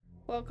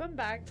Welcome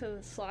back to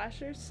the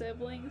Slasher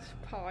Siblings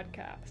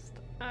podcast.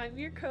 I'm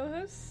your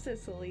co-host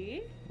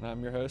Cicely, And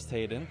I'm your host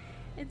Hayden.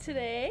 and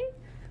today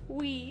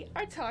we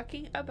are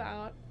talking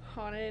about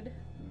Haunted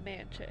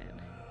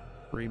Mansion.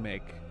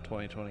 Remake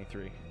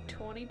 2023.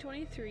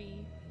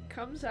 2023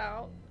 comes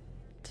out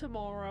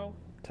tomorrow,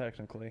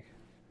 Technically.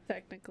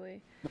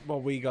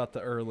 Well, we got the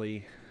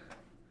early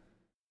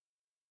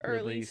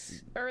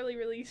release. early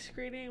release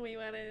screening. We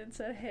went in and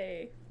said,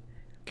 "Hey,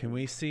 Can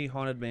we see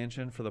Haunted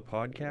Mansion for the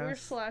podcast? we're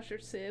Slasher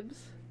Sibs.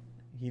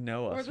 You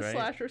know us, We're the right?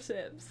 Slasher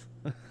Sibs."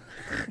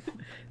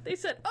 They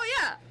said, "Oh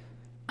yeah,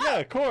 Yeah,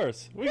 of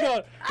course. We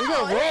got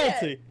Oh, yeah.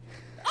 royalty.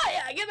 oh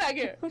yeah, get back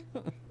here.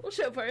 We'll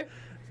show for you."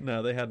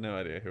 No, they had no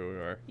idea who we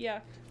were. Yeah,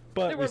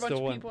 But there were we a bunch still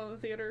of went. people in the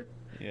theater.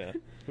 Yeah.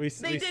 They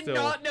we did still,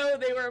 not know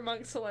they were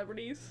amongst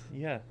celebrities.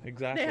 Yeah,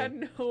 exactly. They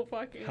had no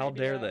fucking How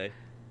idea. dare they?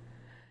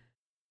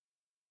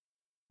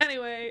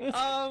 Anyway,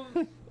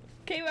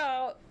 came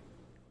out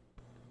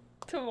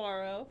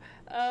tomorrow.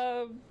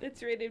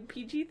 It's rated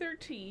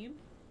PG-13,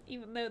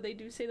 even though they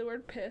do say the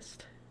word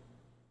pissed.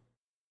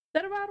 Is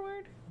that a bad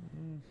word?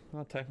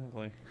 Not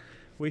technically.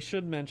 We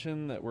should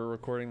mention that we're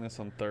recording this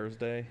on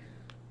Thursday.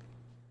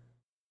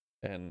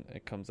 And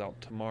it comes out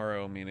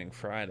tomorrow, meaning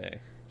Friday.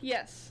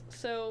 Yes.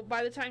 So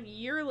by the time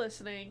you're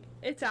listening,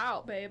 it's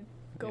out, babe.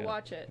 Go Yeah.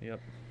 watch it.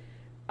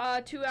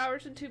 Yep. 2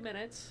 hours and 2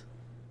 minutes.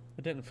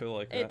 It didn't feel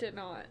like that. It did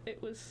not.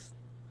 It was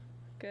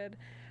good.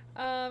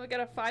 It got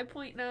a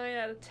 5.9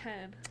 out of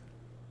 10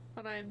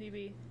 on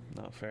IMDb.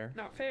 Not fair.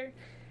 Not fair.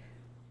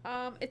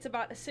 It's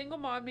about a single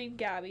mom named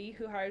Gabby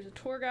who hires a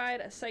tour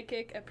guide, a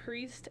psychic, a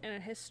priest, and a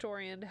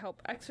historian to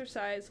help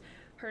exorcise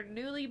her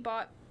newly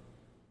bought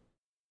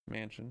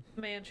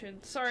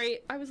Mansion. Sorry,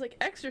 I was like,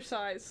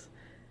 exercise.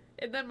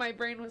 And then my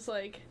brain was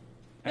like,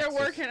 they're Exorc-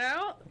 working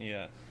out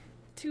Yeah.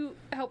 to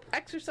help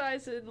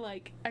exercise in,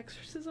 like,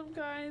 exorcism,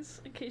 guys,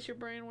 in case your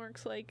brain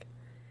works like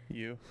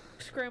You.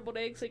 scrambled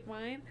eggs like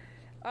mine.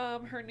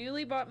 Her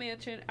newly bought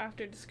mansion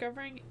after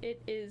discovering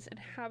it is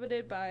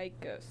inhabited by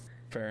ghosts.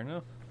 Fair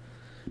enough.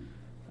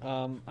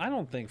 I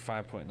don't think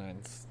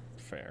 5.9 is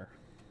fair.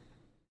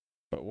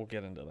 But we'll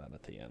get into that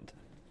at the end.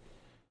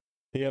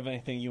 Do you have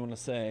anything you want to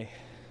say?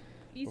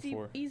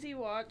 Before. Easy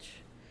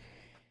watch.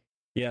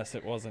 Yes,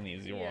 it was an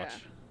easy Yeah.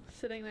 watch.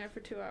 Sitting there for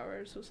 2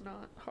 hours was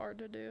not hard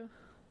to do.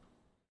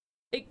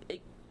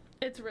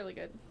 It's really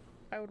good.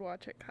 I would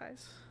watch it,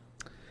 guys.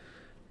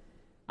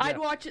 I'd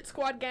Yeah. watch it,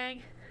 Squad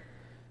Gang.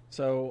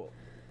 So,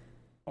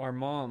 our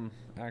mom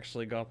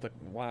actually got the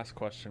last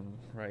question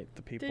right.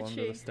 The people Did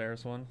under she? the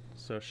stairs one.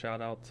 So,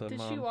 shout out to Did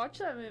Mom. she watch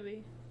that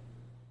movie?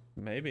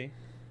 Maybe.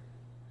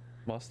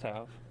 Must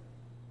have.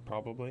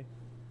 Probably.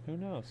 Who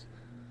knows?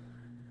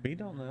 We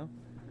don't know.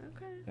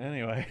 Okay.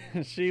 Anyway,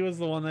 she was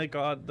the one that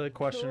got the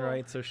question Cool.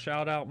 right. So,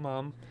 shout out,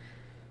 Mom.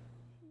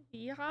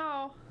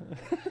 Yow.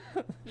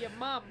 Your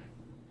mom.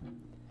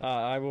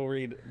 I will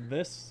read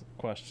this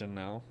question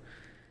now.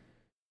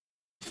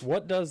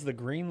 What does the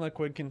green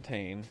liquid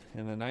contain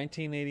in the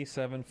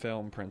 1987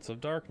 film Prince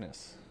of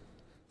Darkness?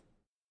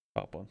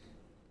 Top one.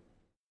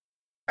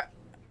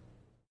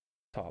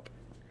 Top.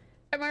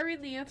 Am I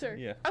reading the answer?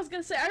 Yeah. I was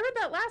going to say, I read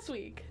that last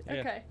week. Yeah.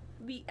 Okay.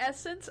 The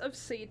essence of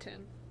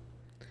Satan.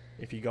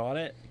 If you got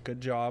it,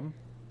 good job.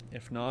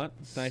 If not,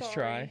 nice Sorry.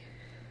 try.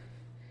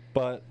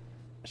 But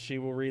she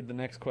will read the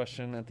next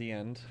question at the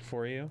end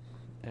for you,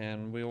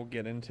 and we will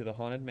get into the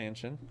Haunted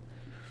Mansion.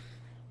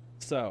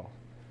 So,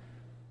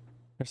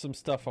 there's some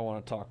stuff I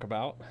want to talk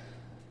about,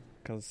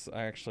 because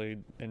I actually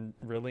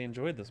really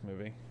enjoyed this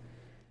movie.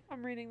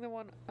 I'm reading the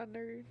one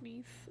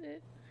underneath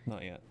it.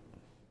 Not yet.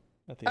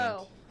 At the end.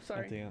 Oh,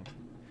 sorry. At the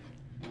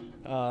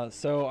end.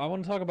 So I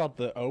want to talk about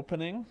the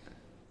opening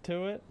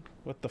to it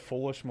with the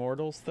Foolish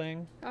Mortals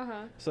thing.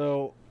 Uh-huh.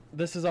 So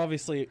this is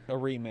obviously a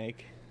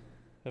remake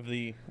of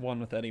the one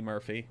with Eddie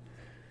Murphy.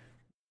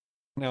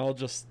 Now I'll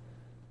just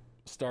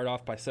start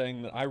off by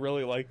saying that I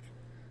really like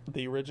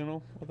the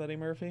original with Eddie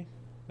Murphy.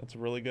 It's a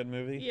really good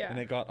movie. Yeah. And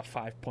it got a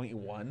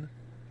 5.1.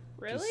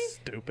 Really? Which is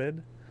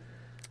stupid.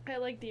 I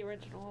like the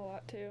original a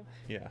lot, too.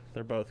 Yeah,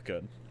 they're both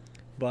good.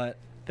 But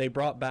they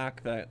brought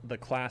back the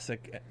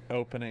classic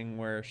opening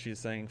where she's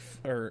saying,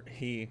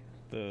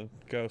 the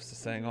ghost is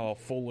saying, "Oh,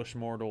 foolish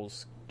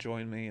mortals,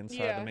 join me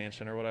inside the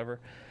mansion," or whatever,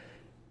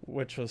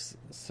 which was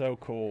so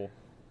cool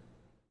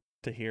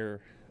to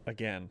hear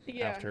again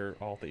after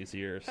all these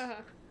years.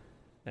 Uh-huh.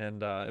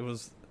 And it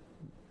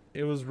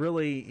was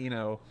really,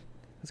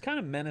 it's kind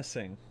of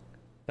menacing,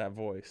 that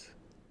voice.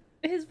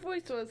 His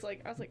voice was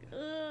like, I was like,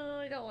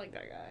 I don't like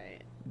that guy.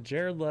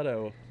 Jared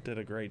Leto did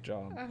a great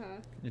job.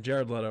 Uh-huh.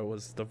 Jared Leto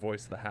was the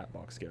voice of the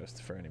Hatbox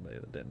Ghost, for anybody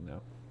that didn't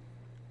know.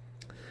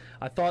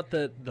 I thought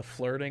that the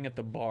flirting at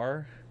the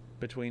bar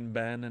between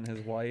Ben and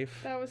his wife,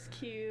 That was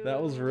cute.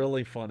 that was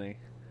really funny.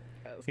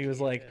 He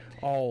was like,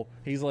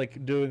 he's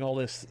like doing all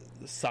this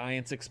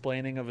science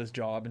explaining of his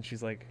job, and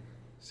she's like,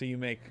 so you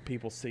make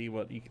people see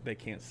what they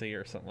can't see,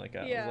 or something like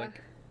that. Yeah. I was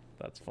like,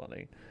 that's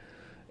funny.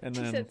 And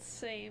She then said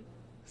same.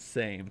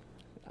 same.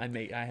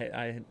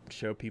 I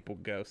show people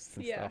ghosts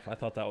and stuff. I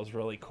thought that was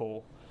really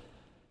cool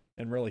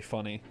and really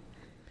funny.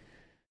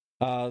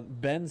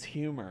 Ben's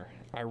humor,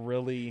 I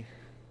really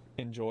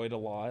enjoyed a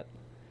lot.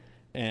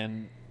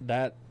 And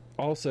that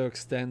also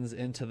extends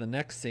into the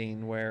next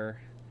scene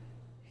where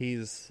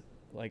he's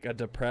like a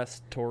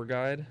depressed tour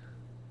guide.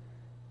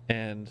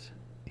 And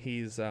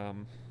he was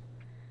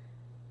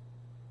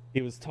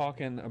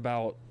talking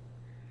about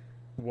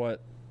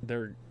what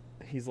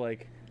he's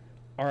like,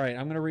 all right,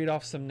 I'm going to read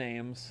off some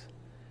names.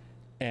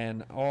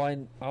 And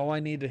all I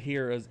need to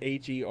hear is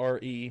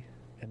HERE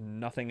and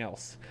nothing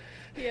else.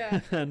 Yeah.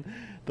 And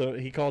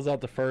he calls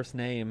out the first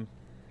name.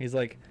 He's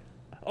like,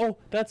 oh,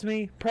 that's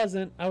me,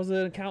 present. I was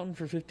an accountant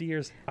for 50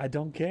 years. I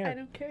don't care. I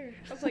don't care.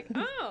 I was like,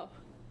 oh.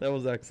 That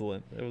was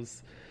excellent.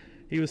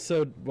 He was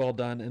so well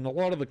done. And a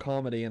lot of the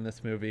comedy in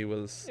this movie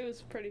was... It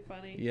was pretty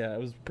funny. Yeah, it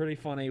was pretty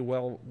funny,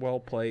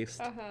 well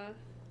placed. Uh-huh.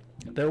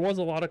 There was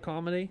a lot of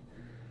comedy,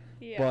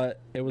 yeah.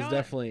 But it was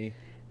definitely...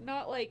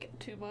 Not like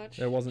too much.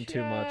 There wasn't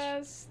too much.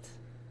 Just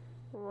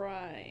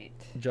right.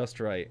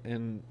 Just right.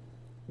 And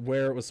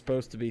where it was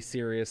supposed to be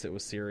serious, it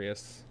was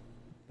serious.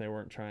 They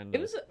weren't trying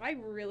to... I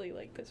really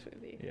liked this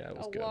movie. Yeah, it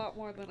was good. A lot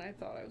more than I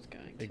thought I was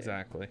going to.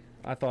 Exactly.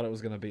 I thought it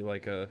was going to be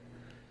like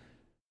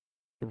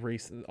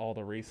all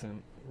the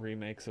recent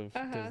remakes of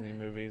Disney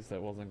movies that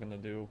wasn't going to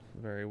do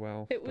very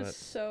well. It was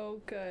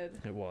so good.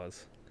 It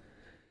was.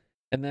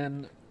 And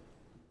then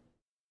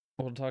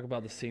we'll talk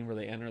about the scene where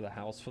they enter the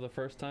house for the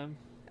first time.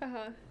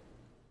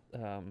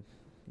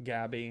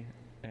 Gabby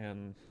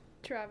and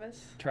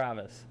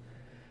Travis.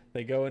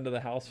 They go into the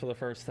house for the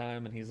first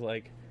time, and he's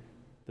like,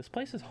 this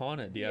place is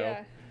haunted, yo.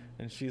 Yeah.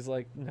 And she's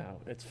like, no,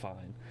 it's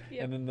fine.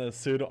 Yep. And then the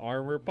suit of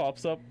armor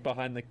pops up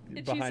behind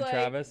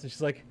Travis, and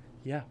she's like,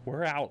 yeah,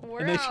 we're out.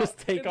 And they just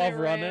take off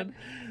running.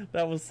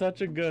 That was such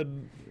a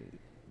good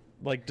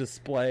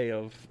display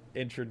of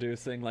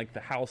introducing the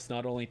house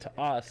not only to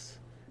us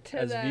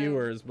as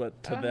viewers,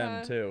 but to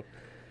them too.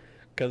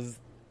 Because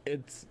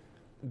it's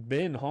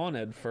been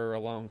haunted for a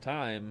long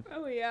time.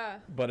 Oh yeah.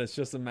 But it's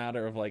just a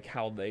matter of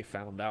how they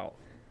found out.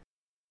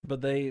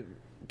 But they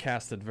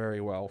casted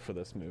very well for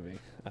this movie,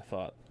 I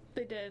thought.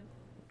 They did.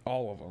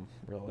 All of them,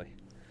 really.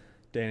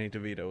 Danny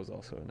DeVito was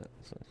also in it,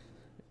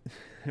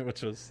 so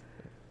which was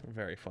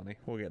very funny.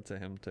 We'll get to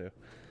him too.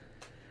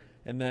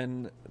 And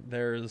then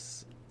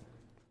there's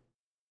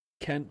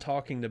Kent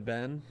talking to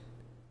Ben.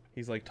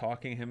 He's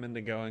talking him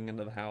into going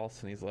into the house,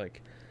 and he's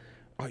like,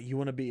 oh, you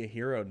want to be a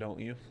hero, don't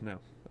you? No,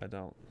 I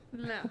don't.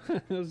 No.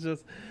 It was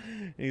just,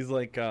 he's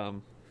like,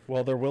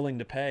 well, they're willing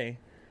to pay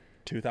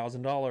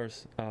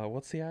 $2,000.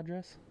 What's the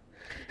address?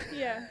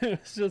 Yeah. It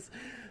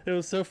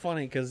was so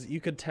funny because you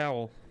could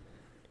tell.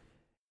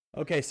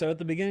 Okay, so at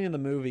the beginning of the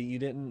movie, you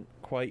didn't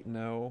quite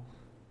know.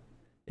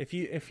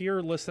 If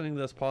you're listening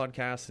to this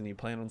podcast and you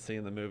plan on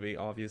seeing the movie,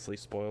 obviously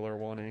spoiler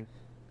warning.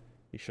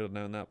 You should have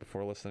known that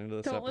before listening to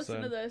this episode. Don't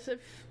listen to this if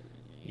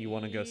you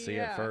want to go see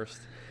it first.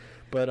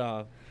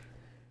 But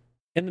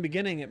in the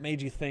beginning, it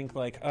made you think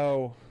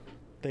oh,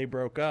 they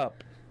broke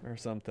up or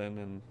something,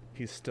 and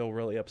he's still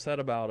really upset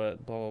about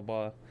it, blah, blah,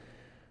 blah.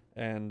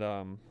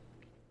 And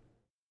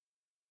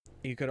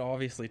you could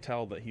obviously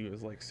tell that he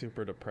was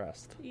super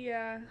depressed.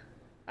 Yeah.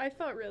 I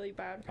felt really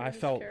bad for his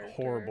felt character.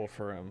 Horrible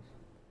for him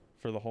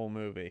for the whole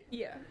movie.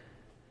 Yeah.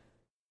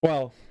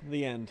 Well,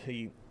 the end,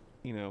 he,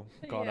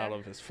 got out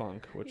of his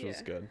funk, which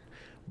was good.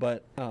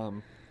 But,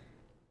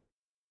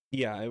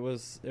 yeah, it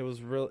was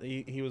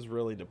really, he was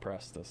really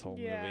depressed this whole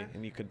movie,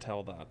 and you could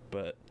tell that.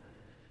 But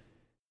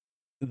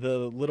the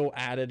little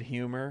added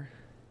humor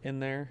in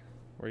there,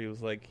 where he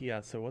was like,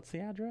 yeah, so what's the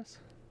address?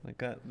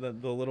 That,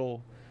 the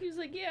little... He was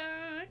like,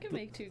 yeah, I can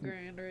make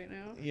 $2,000 right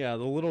now. Yeah,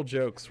 the little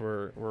jokes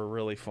were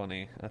really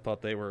funny. I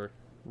thought they were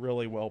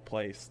really well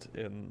placed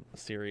in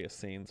serious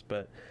scenes.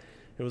 But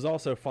it was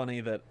also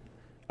funny that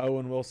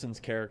Owen Wilson's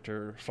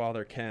character,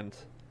 Father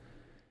Kent,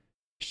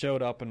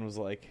 showed up and was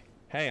like,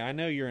 hey, I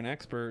know you're an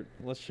expert.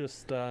 Let's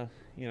just,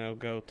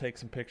 go take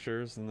some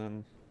pictures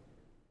and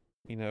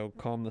then,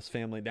 calm this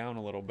family down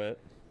a little bit,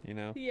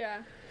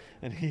 Yeah.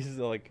 And he's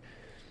like,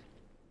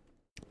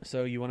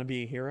 so you want to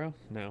be a hero?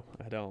 No,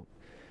 I don't.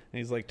 And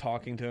he's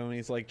talking to him, and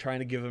he's trying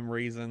to give him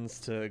reasons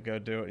to go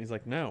do it. And he's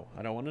like, no,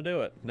 I don't want to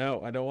do it.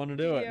 No, I don't want to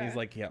do it. And he's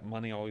like, yeah,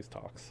 money always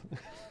talks.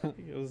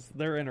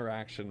 Their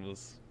interaction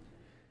was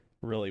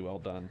really well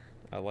done.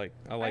 I liked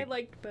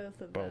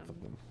both of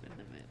them in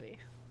the movie.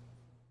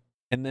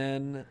 And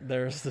then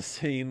there's the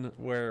scene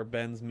where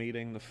Ben's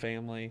meeting the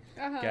family,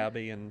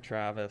 Gabby and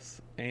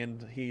Travis,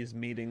 and he's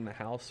meeting the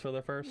house for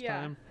the first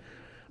time.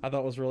 I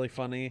thought it was really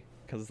funny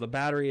because the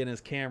battery in his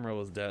camera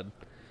was dead.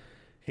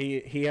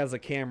 He has a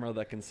camera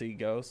that can see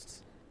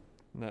ghosts.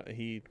 No,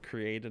 he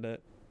created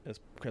it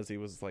because he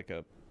was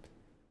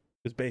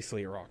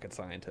basically a rocket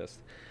scientist,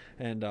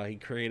 and he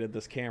created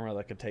this camera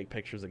that could take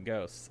pictures of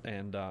ghosts.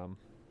 And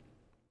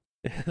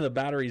the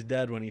battery's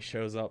dead when he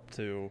shows up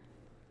to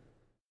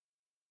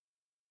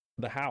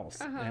the house,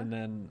 and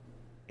then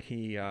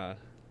he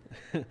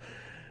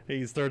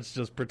he starts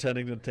just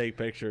pretending to take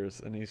pictures,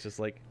 and he's just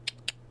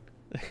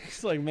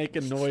he's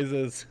making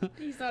noises.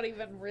 He's not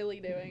even really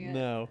doing it.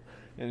 No.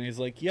 And he's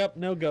like, yep,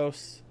 no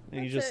ghosts.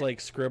 and he's just like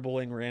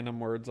scribbling random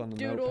words on the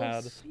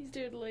notepad. He's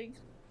doodling.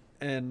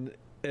 And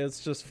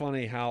it's just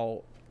funny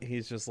how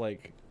he's just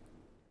like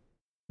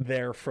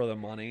there for the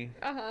money.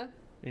 Uh-huh.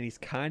 And he's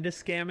kind of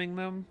scamming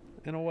them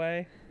in a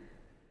way.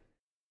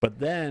 But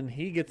then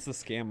he gets the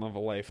scam of a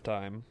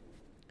lifetime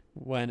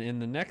when in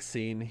the next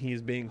scene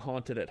he's being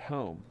haunted at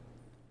home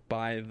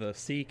by the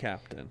sea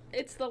captain.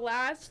 It's the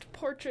last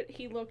portrait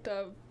he looked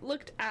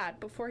at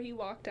before he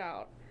walked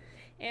out.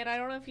 And I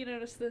don't know if you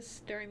noticed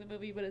this during the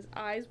movie, but his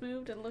eyes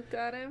moved and looked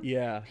at him.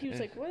 Yeah. He was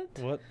like, what?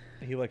 What?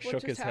 He like what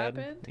shook his head.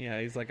 Happened?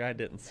 Yeah, he's like, I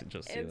didn't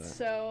just see that. And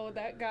so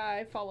that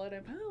guy followed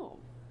him home.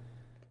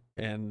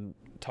 And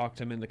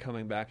talked him into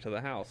coming back to the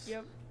house.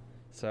 Yep.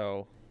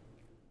 So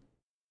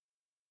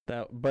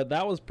that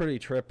was pretty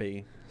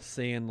trippy,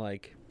 seeing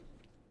like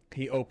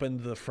he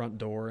opened the front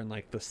door and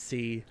like the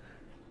sea,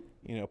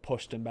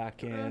 pushed him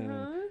back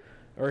in.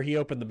 Or he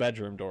opened the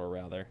bedroom door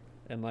rather.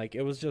 And like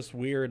it was just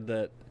weird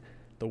that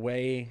the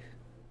way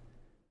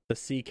the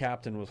sea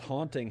captain was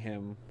haunting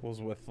him was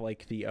with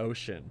like the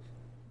ocean,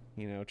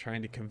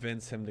 trying to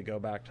convince him to go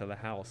back to the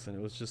house. And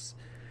it was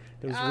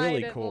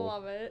really cool. I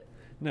didn't love it.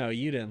 No,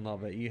 you didn't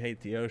love it. You hate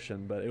the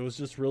ocean, but it was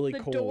just really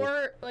cool. The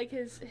door, like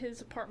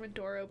his apartment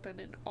door opened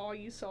and all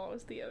you saw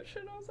was the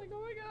ocean. I was like, oh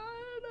my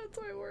god, that's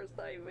my worst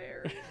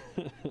nightmare.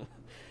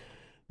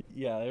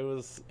 Yeah, it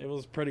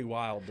was pretty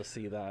wild to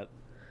see that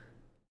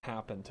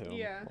happen to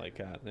him like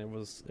that. And it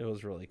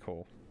was really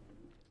cool.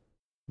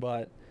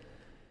 But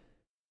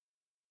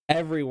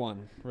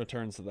everyone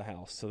returns to the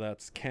house. So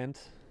that's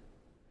Kent.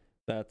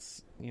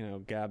 That's,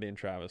 Gabby and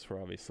Travis were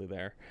obviously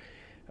there.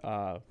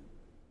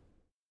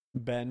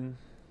 Ben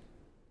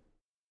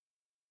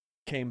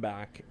came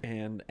back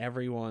and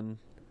everyone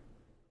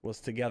was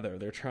together.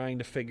 They're trying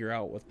to figure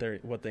out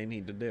what they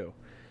need to do.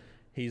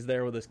 He's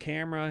there with his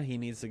camera. He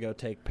needs to go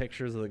take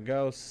pictures of the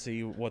ghosts,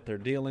 see what they're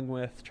dealing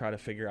with, try to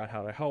figure out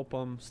how to help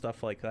them,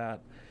 stuff like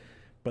that.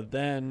 But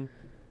then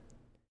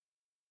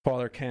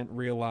Father Kent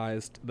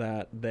realized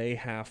that they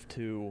have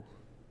to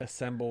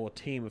assemble a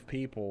team of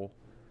people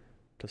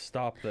to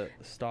stop a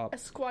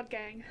squad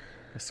gang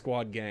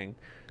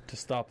to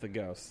stop the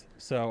ghosts.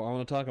 So I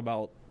want to talk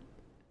about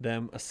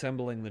them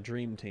assembling the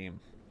dream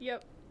team.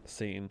 Yep.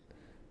 Scene.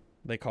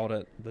 They called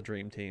it the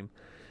dream team.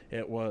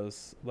 It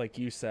was, like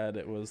you said,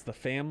 it was the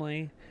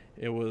family.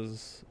 It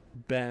was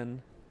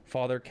Ben,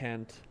 Father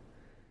Kent,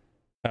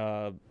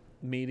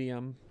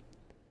 Medium,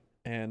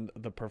 and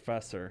the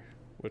professor,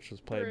 which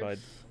was played by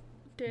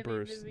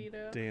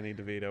Danny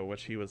DeVito,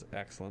 which he was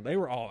excellent. They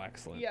were all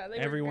excellent. Yeah,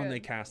 everyone they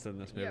casted in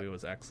this movie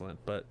was excellent.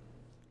 But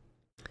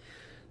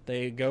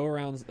they go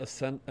around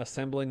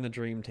assembling the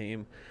dream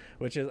team,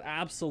 which is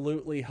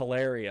absolutely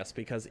hilarious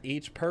because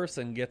each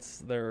person gets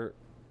their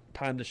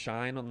time to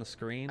shine on the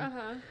screen.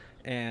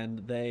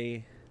 And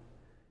they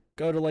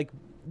go to like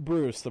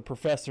Bruce, the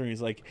professor, and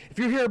he's like, if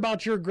you're here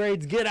about your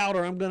grades, get out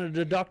or I'm going to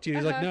deduct you.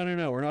 He's like,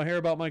 no, we're not here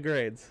about my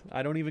grades.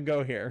 I don't even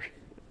go here.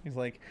 He's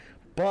like,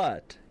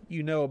 but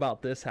you know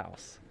about this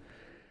house.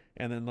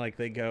 And then like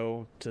they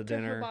go to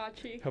dinner.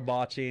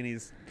 Hibachi, and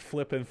he's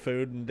flipping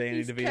food in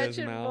Danny DeVito's mouth. He's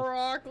catching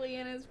broccoli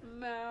in his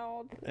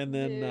mouth. And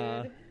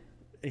then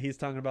he's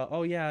talking about,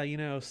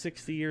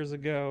 60 years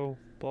ago,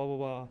 blah, blah,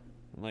 blah.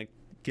 And, like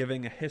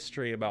giving a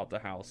history about the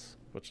house,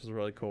 which is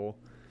really cool.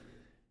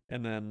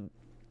 And then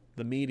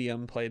the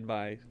medium, played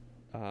by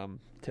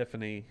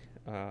Tiffany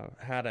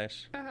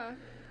Haddish,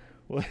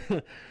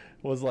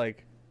 was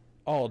like,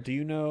 oh, do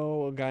you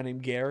know a guy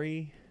named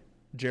Gary?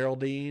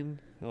 Geraldine?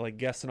 Like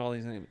guessing all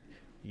these names.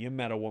 You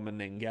met a woman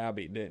named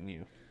Gabby, didn't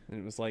you? And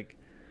it was like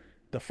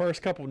the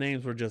first couple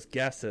names were just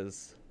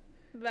guesses.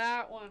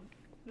 That one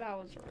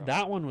was wrong.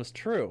 That one was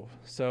true.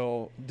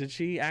 So did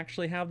she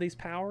actually have these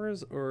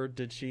powers, or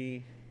did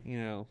she,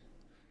 Yeah.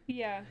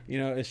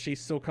 Is she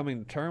still coming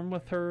to terms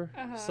with her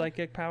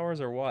psychic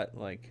powers or what?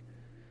 Like,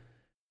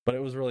 but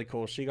it was really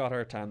cool. She got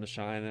her time to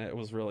shine, and it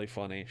was really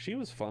funny. She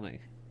was funny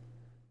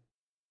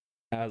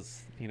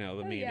as, the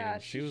medium. Yeah,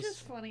 she was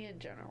just funny in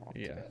general.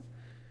 Yeah. Too.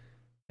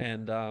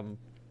 And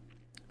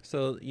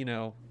so,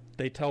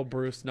 they tell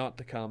Bruce not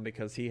to come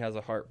because he has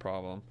a heart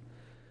problem.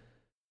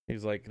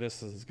 He's like,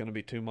 this is going to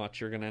be too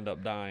much. You're going to end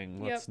up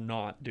dying. Let's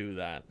not do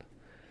that.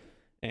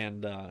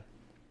 And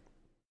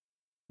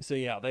so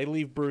yeah, they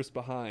leave Bruce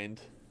behind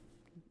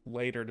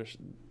later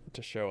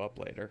to show up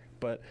later.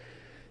 But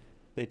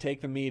they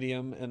take the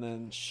medium, and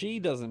then she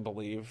doesn't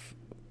believe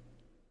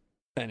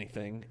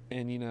anything.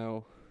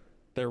 And,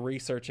 they're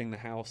researching the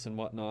house and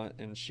whatnot,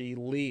 and she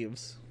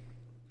leaves.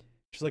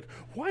 She's like,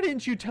 why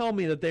didn't you tell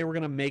me that they were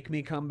going to make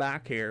me come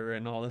back here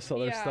and all this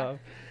other stuff?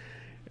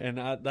 And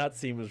that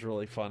scene was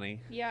really funny.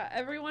 Yeah,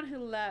 everyone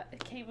who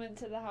came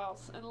into the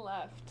house and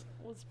left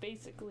was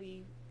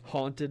basically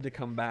haunted to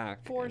come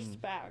back. Forced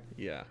back.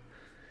 Yeah.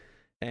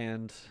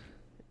 And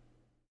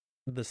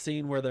the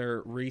scene where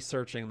they're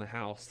researching the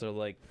house, they're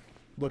like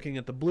looking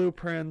at the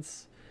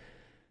blueprints,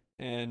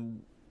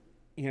 and,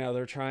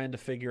 they're trying to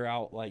figure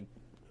out like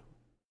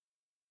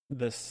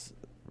this.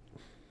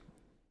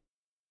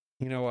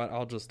 You know what?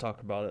 I'll just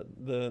talk about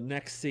it. The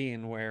next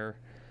scene where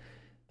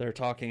they're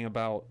talking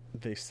about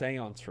the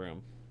seance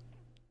room.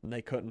 And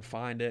they couldn't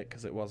find it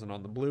because it wasn't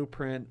on the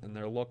blueprint. And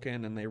they're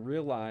looking and they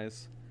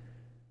realize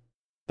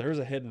there's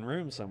a hidden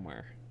room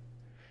somewhere.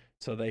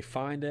 So they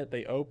find it,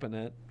 they open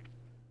it,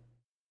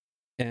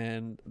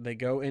 and they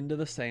go into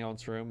the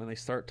seance room and they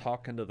start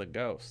talking to the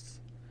ghosts.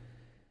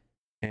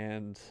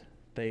 And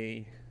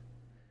they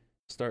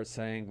start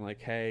saying,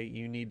 like, hey,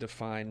 you need to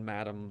find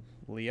Madame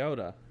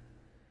Leota,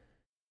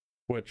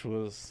 which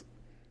was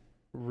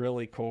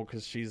really cool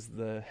because she's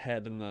the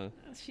head in the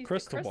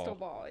crystal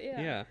ball.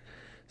 Yeah.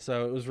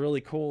 So it was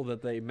really cool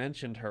that they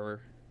mentioned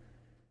her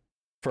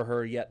for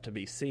her yet to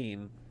be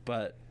seen,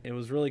 but it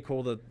was really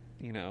cool that,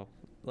 you know,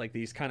 like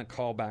these kind of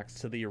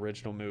callbacks to the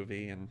original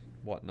movie and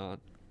whatnot.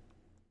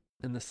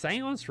 And the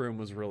seance room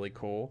was really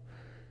cool.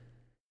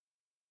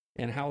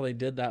 And how they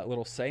did that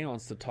little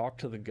seance to talk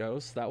to the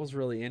ghosts, that was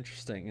really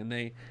interesting. And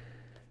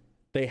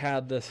they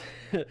had this,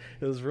 it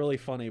was really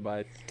funny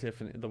by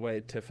Tiffany, the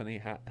way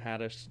Tiffany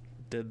Haddish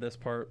did this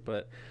part,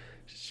 but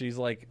she's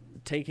like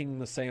taking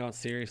the seance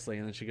seriously,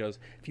 and then she goes,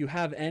 if you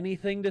have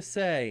anything to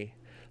say,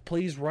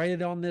 please write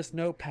it on this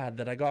notepad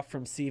that I got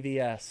from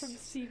CVS.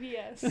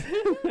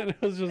 And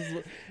it was just,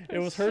 it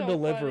was her so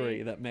delivery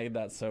funny that made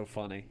that so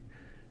funny.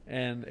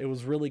 And it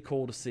was really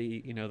cool to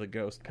see, you know, the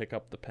ghost pick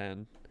up the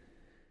pen.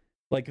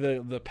 Like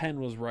the pen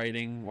was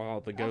writing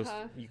while the ghost,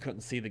 you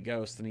couldn't see the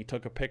ghost, and he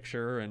took a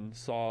picture and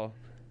saw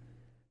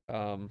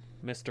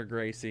Mr.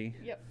 Gracie,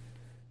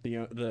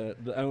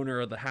 the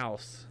owner of the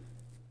house,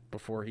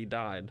 before he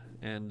died.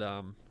 And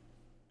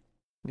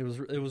it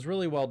was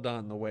really well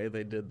done the way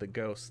they did the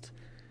ghost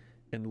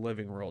in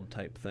Living World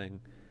type thing.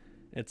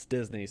 It's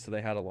Disney, so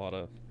they had a lot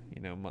of,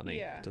 you know,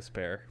 money to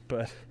spare,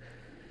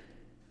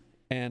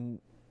 and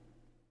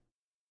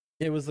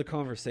it was the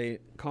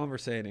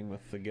conversating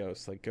with the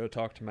ghosts, like go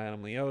talk to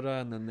Madame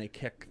Leota, and then they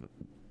kicked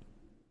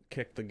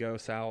the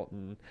ghosts out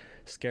and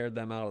scared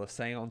them out of the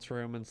seance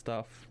room and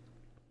stuff.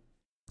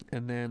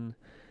 And then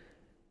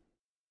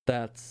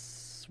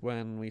that's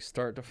when we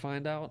start to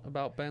find out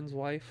about Ben's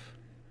wife.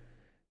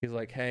 He's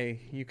like, hey,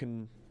 you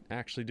can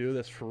actually do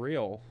this for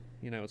real.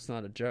 You know, it's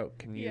not a joke.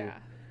 Can you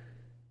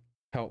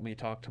help me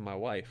talk to my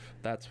wife?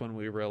 That's when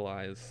we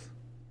realize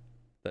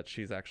that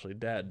she's actually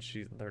dead.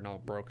 They're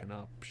not broken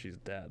up. She's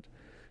dead.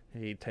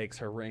 He takes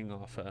her ring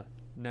off a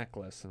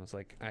necklace and is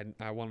like,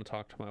 I want to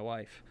talk to my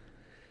wife.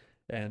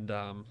 And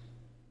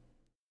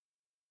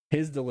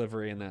his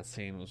delivery in that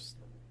scene was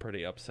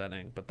pretty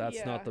upsetting, but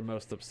that's not the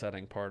most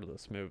upsetting part of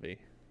this movie.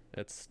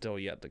 It's still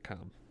yet to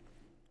come.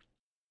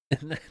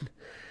 And then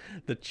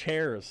the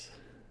chairs,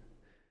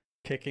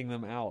 kicking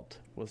them out,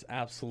 was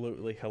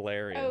absolutely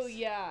hilarious. Oh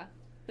yeah,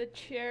 the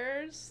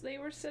chairs they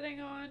were sitting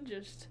on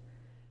just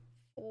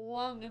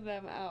flung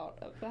them out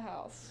of the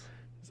house.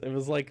 It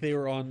was like they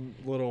were on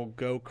little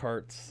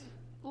go-karts.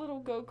 Little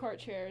go-kart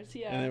chairs,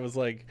 yeah. And it was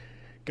like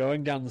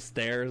going down the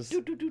stairs.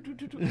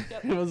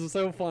 It was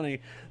so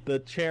funny. The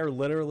chair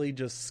literally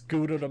just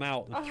scooted them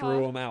out and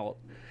threw them out.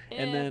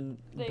 And then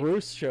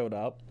Bruce showed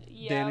up,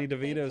 Danny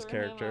DeVito's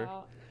character,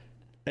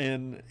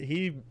 and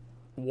he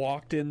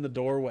walked in the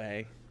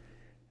doorway,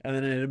 and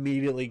then it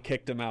immediately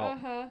kicked him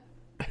out.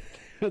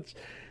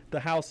 The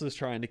house is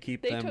trying to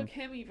keep them. They took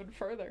him even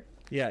further.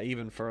 Yeah,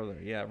 even further.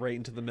 Yeah, right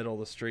into the middle of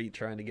the street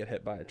trying to get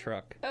hit by a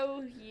truck.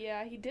 Oh,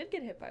 yeah, he did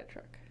get hit by a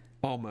truck.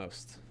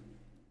 Almost.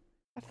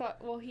 I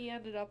thought, well, he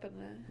ended up in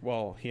the...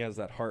 Well, he has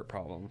that heart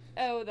problem.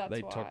 Oh, that's why.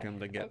 They took him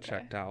to get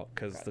checked out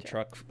because the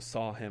truck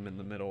saw him in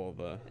the middle of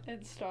the...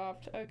 And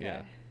stopped, okay.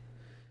 Yeah.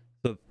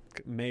 So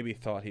maybe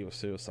thought he was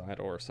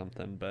suicidal or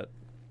something, but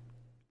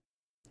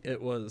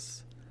it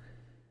was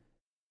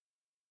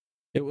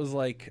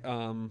like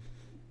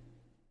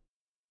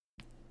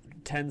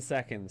 10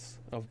 seconds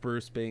of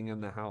Bruce being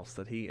in the house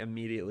that he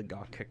immediately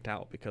got kicked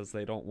out because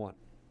they don't want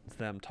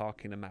them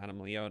talking to Madame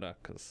Leota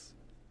because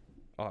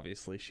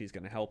obviously she's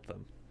going to help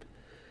them.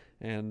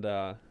 And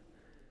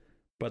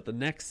but the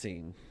next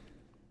scene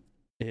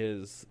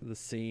is the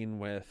scene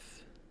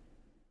with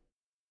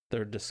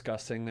they're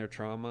discussing their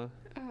trauma.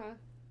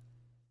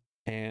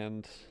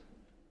 And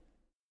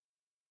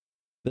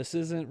this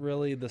isn't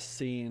really the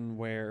scene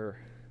where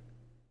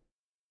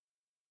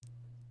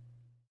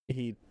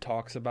he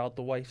talks about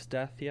the wife's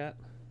death yet,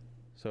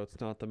 so it's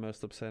not the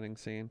most upsetting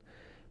scene,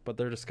 but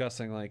they're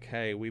discussing like,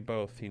 hey, we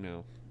both, you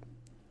know,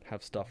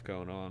 have stuff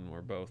going on,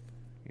 we're both,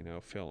 you know,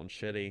 feeling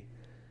shitty.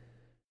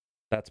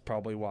 That's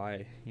probably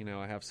why, you know,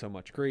 I have so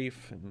much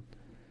grief, and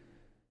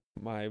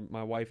my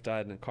wife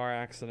died in a car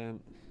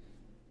accident.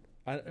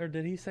 Or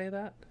did he say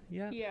that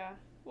yet? Yeah.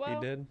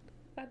 Well, he did?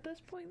 At this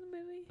point in the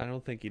movie? I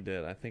don't think he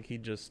did. I think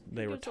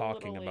they were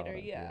talking about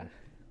it. Yeah.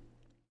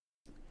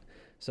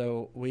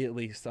 So we at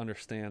least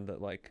understand that,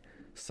 like,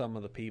 some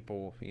of the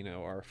people, you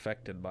know, are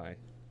affected by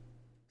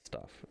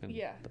stuff in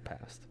the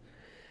past.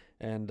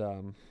 And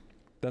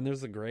then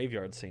there's the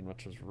graveyard scene,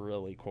 which was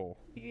really cool.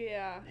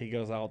 Yeah. He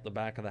goes out the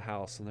back of the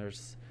house, and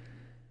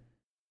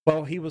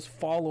well, he was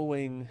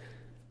following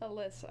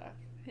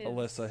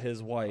Alyssa,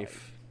 his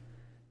wife,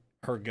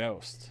 her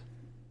ghost.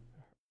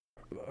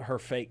 Her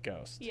fake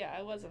ghost. Yeah,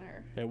 it wasn't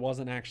her. It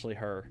wasn't actually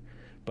her.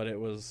 but it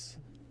was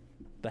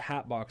the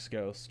Hatbox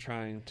Ghost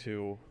trying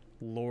to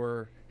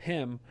lure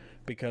him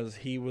because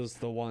he was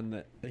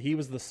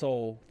the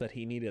soul that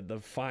he needed, the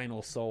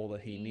final soul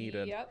that he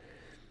needed. Yep.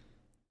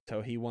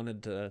 So he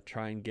wanted to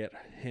try and get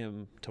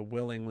him to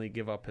willingly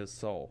give up his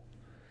soul.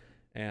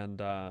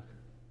 And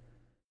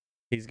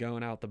he's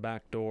going out the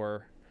back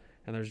door,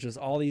 and there's just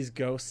all these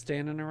ghosts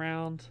standing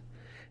around.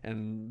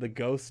 And the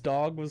ghost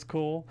dog was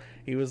cool.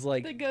 He was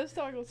like... The ghost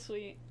dog was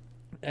sweet.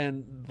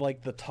 And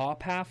like the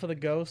top half of the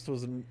ghost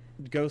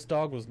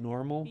dog was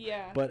normal.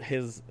 Yeah. But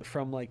his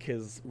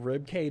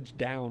rib cage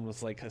down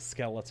was like a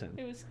skeleton.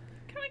 It was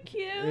kind of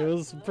cute. It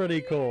was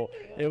pretty cool.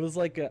 It was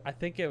like I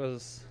think it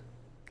was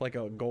like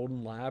a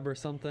golden lab or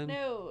something.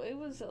 No, it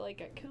was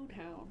like a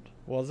coonhound.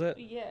 Was it?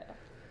 Yeah.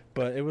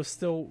 But it was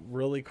still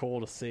really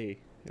cool to see.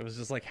 It was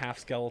just like half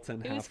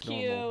skeleton, half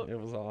normal. Cute.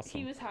 It was awesome.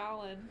 He was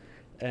howling.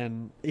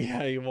 And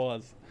yeah, he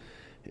was.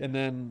 And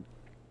then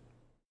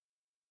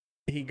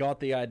he got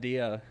the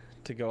idea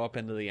to go up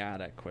into the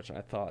attic, which I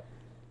thought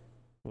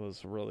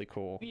was really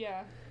cool.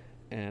 Yeah.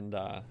 And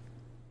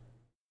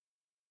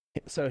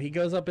so he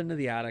goes up into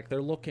the attic.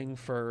 They're looking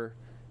for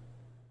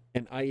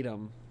an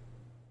item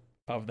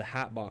of the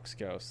Hatbox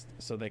Ghost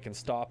so they can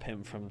stop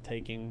him from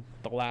taking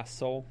the last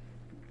soul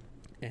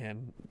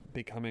and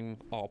becoming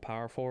all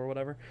powerful or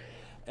whatever.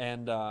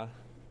 And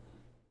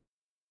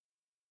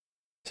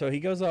so he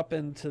goes up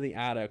into the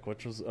attic,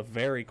 which was a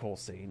very cool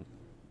scene.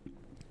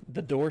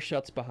 The door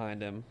shuts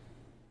behind him.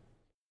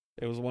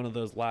 It was one of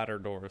those ladder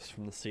doors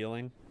from the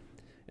ceiling.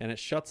 And it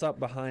shuts up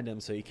behind him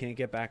so he can't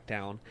get back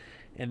down.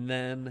 And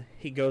then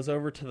he goes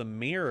over to the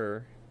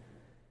mirror,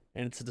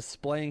 and it's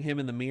displaying him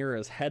in the mirror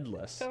as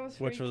headless. That was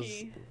which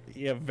freaky.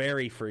 was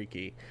very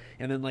freaky.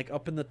 And then like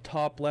up in the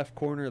top left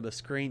corner of the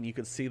screen, you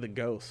could see the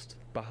ghost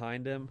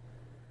behind him.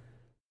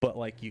 But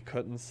like you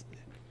couldn't...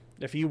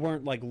 If you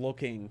weren't like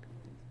looking...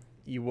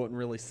 you wouldn't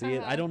really see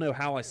it. I don't know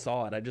how I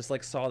saw it. I just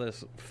like saw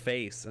this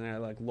face, and I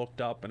like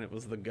looked up, and it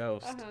was the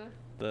ghost,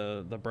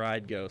 the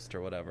bride ghost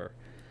or whatever.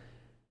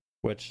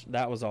 Which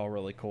that was all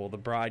really cool. The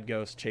bride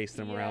ghost chased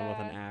him around with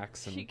an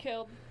axe, and she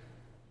killed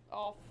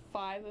all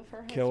 5 of her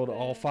husbands. Killed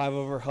all 5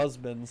 of her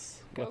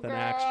husbands with an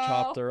axe.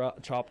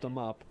 Chopped them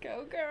up.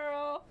 Go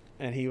girl!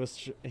 And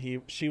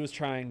she was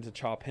trying to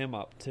chop him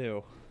up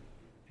too,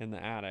 in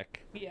the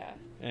attic. Yeah.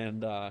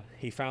 And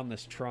he found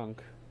this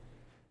trunk.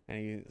 And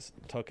he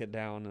took it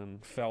down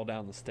and fell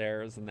down the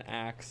stairs, and the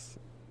axe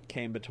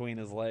came between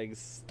his legs,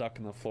 stuck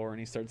in the floor, and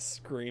he started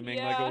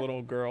screaming like a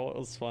little girl. It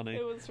was funny.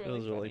 It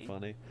was really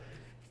funny.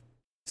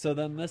 So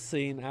then this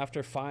scene,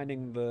 after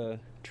finding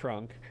the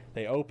trunk,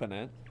 they open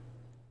it,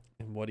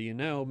 and what do you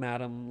know?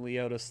 Madame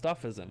Leota's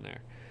stuff is in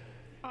there.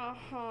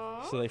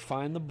 So they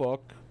find the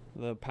book,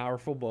 the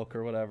powerful book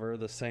or whatever,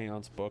 the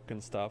seance book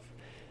and stuff,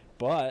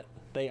 but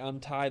they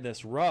untie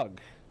this rug.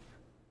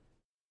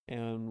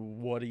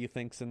 And what do you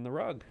think's in the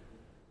rug?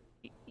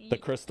 The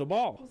crystal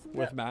ball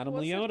with Madame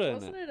Leota in it.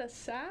 Wasn't it a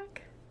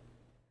sack?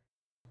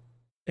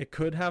 It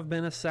could have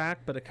been a sack,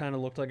 but it kind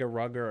of looked like a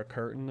rug or a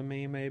curtain to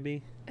me,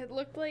 maybe. It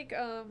looked like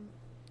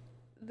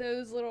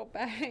those little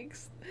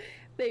bags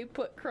they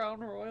put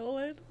Crown Royal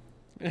in.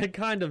 It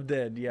kind of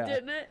did, yeah.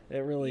 Didn't it? It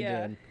really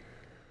did.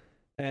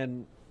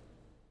 And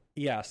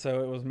yeah,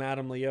 so it was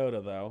Madame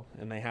Leota, though,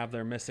 and they have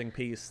their missing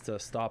piece to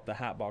stop the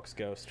Hatbox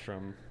Ghost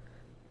from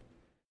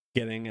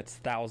getting its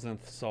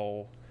 1000th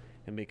soul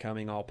and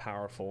becoming all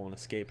powerful and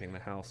escaping the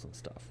house and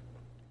stuff.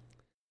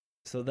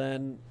 So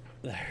then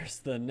there's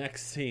the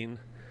next scene.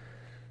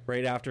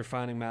 Right after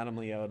finding Madame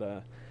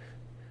Leota,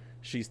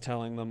 she's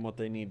telling them what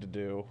they need to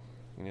do.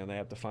 You know, they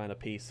have to find a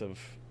piece of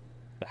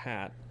the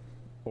hat,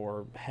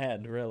 or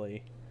head,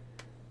 really,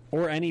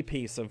 or any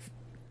piece of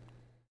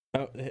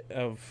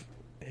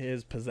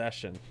his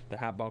possession, the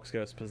Hatbox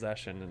Ghost's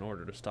possession, in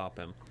order to stop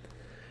him.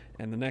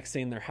 And the next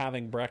scene, they're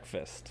having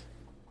breakfast.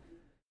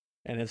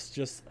 And it's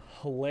just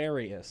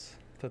hilarious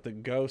that the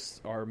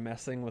ghosts are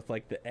messing with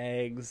like the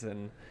eggs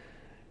and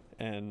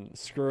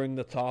screwing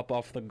the top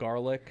off the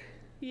garlic.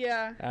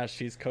 Yeah. As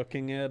she's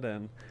cooking it,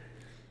 and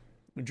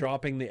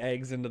dropping the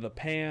eggs into the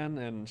pan,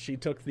 and she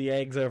took the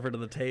eggs over to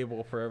the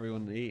table for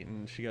everyone to eat,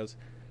 and she goes,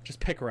 "Just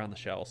pick around the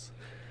shells."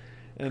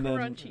 And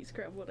crunchy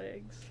scrambled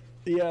eggs.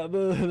 Yeah,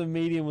 the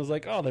medium was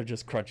like, "Oh, they're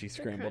just crunchy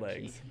scrambled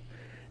eggs."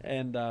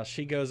 And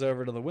she goes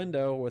over to the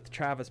window with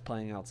Travis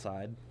playing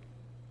outside.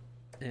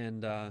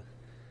 And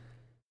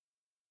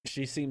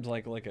she seems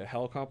like a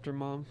helicopter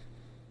mom.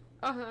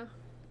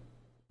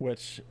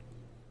 Which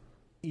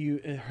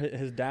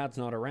his dad's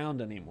not around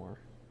anymore,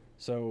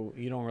 so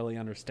you don't really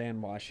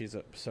understand why she's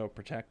so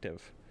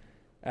protective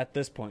at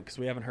this point, because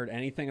we haven't heard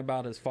anything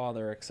about his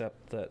father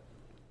except that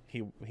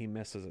he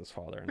misses his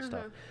father and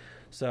stuff.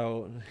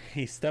 So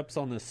he steps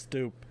on this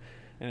stoop,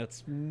 and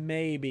it's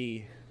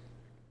maybe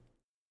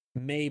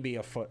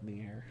a foot in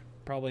the air,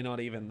 probably not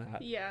even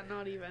that. Yeah,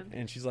 not even.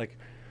 And she's like,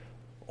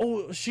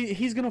 "Oh,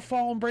 he's gonna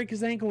fall and break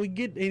his ankle."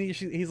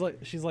 She's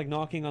like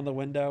knocking on the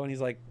window, and he's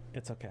like,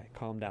 "It's okay,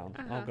 calm down.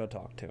 I'll go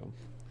talk to him."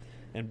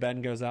 And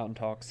Ben goes out and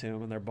talks to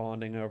him, and they're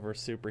bonding over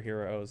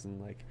superheroes, and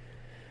like,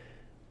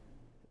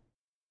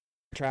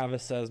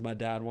 Travis says my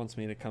dad wants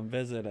me to come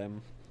visit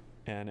him,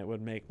 and it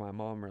would make my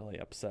mom really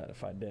upset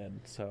if I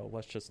did, so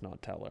let's just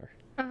not tell her.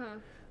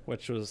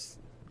 Which was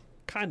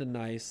kind of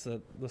nice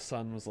that the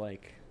son was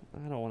like,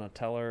 I don't want to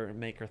tell her and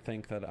make her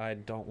think that I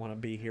don't want to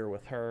be here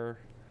with her,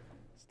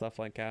 stuff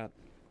like that.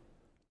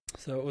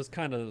 So it was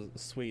kind of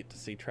sweet to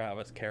see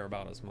Travis care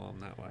about his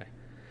mom that way.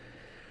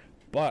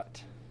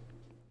 But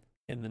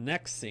in the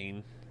next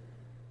scene,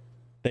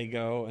 they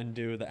go and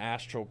do the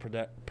astral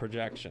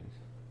projection.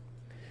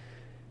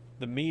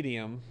 The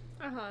medium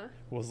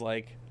was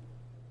like,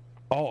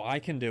 oh, I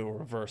can do a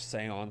reverse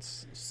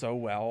seance so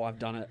well. I've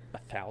done it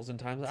 1,000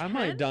 times. I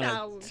might have done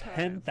it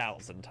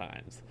 10,000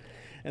 times.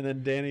 And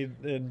then Danny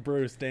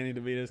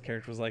DeVito's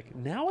character was like,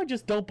 now I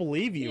just don't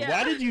believe you.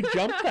 Why did you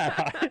jump that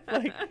high?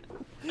 Like,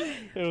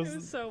 it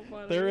was so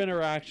funny. Their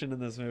interaction in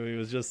this movie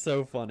was just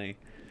so funny.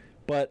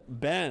 But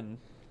Ben,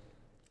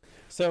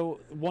 so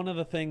one of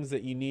the things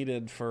that you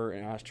needed for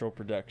astral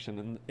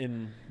projection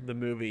in the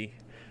movie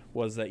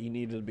was that you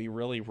needed to be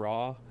really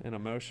raw and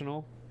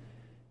emotional.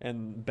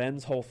 And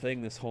Ben's whole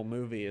thing, this whole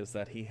movie, is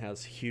that he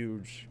has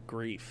huge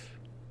grief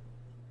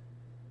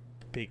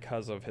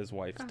because of his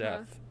wife's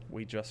death.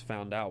 We just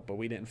found out, but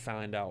we didn't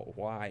find out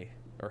why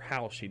or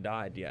how she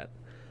died yet.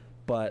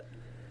 But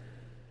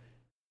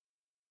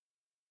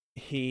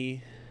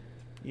he,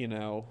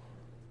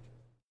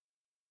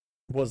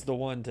 was the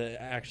one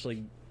to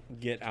actually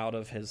get out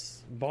of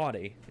his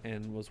body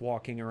and was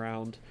walking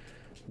around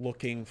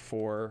looking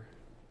for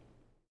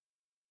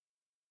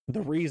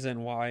the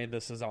reason why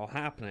this is all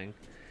happening.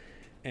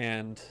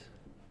 And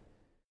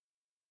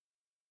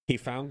he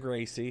found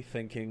Gracie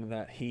thinking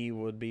that he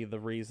would be the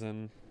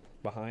reason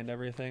behind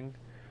everything.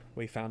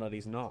 We found out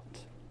he's not.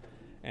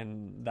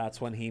 And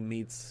that's when he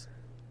meets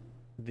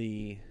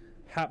the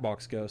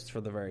Hatbox Ghost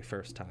for the very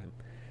first time.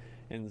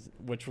 And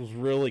which was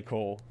really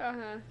cool.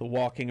 The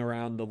walking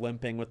around, the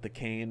limping with the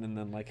cane, and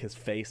then like his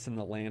face in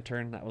the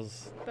lantern. That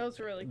was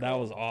really cool. That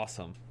was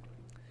awesome.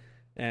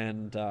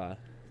 And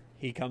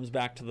he comes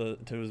back to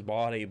his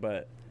body,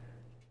 but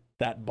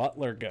that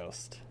butler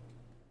ghost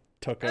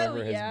took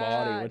over his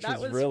body, which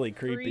was really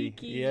creepy.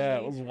 Yeah,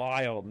 it was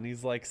wild. And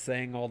he's like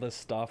saying all this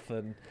stuff,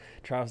 and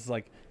Travis is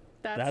like,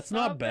 that's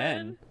not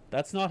Ben.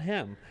 That's not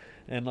him.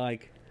 And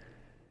like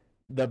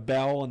the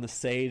bell and the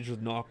sage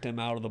knocked him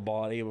out of the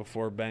body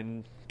before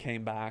Ben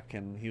came back,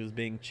 and he was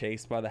being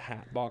chased by the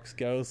Hatbox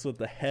Ghost with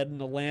the head in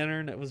the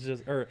lantern. It was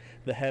just, or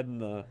the head in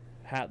the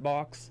hat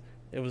box.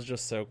 It was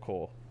just so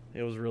cool.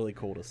 It was really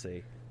cool to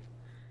see.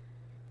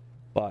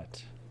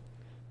 But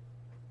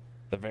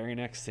the very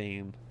next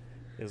scene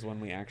is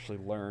when we actually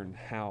learn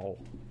how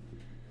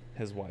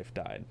his wife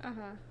died.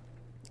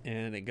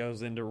 And it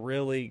goes into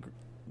really,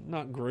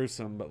 not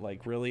gruesome, but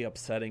like really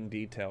upsetting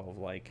detail of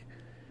like,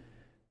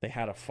 they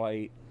had a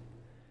fight.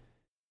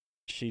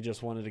 She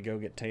just wanted to go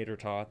get tater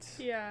tots.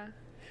 Yeah.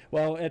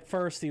 Well, at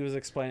first he was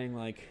explaining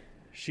like,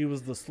 she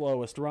was the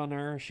slowest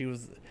runner. She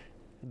was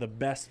the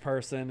best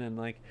person. And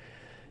like,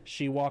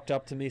 she walked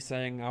up to me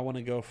saying, I want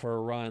to go for a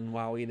run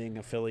while eating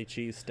a Philly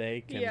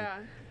cheesesteak.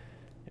 And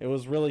it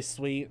was really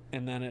sweet,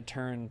 and then it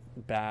turned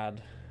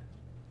bad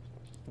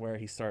where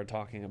he started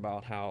talking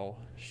about how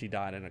she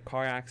died in a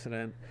car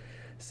accident,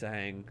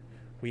 saying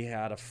we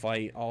had a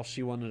fight. All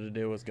she wanted to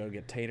do was go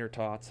get tater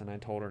tots, and I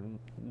told her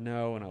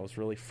no, and I was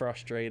really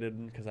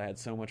frustrated because I had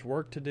so much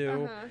work to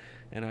do,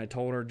 and I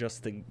told her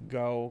just to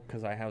go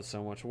because I have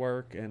so much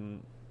work,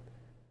 and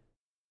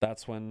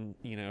that's when,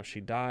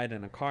 she died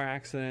in a car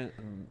accident,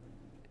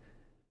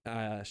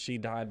 and she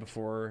died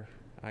before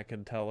I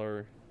could tell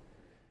her.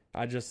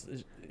 I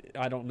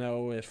don't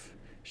know if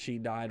she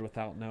died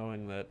without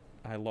knowing that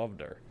I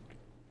loved her.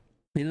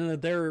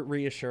 They're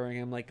reassuring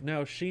him, like,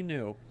 no, she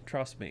knew.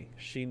 Trust me,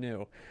 she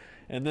knew.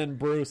 And then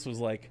Bruce was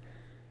like,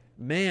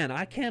 man,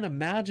 I can't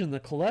imagine the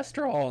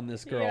cholesterol in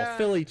this girl. Yeah.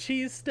 Philly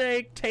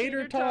cheesesteak,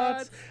 tater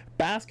tots,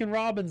 Baskin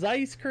Robbins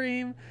ice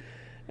cream.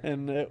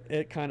 And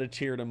it kind of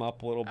cheered him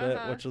up a little bit,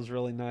 which was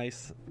really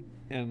nice.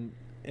 And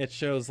it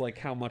shows like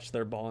how much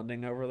they're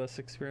bonding over this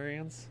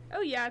experience. Oh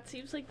yeah, it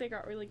seems like they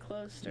got really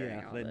close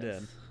during all this. Yeah, they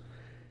did.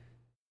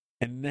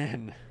 And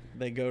then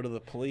they go to the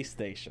police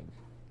station.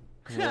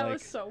 That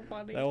was so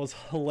funny. That was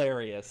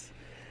hilarious.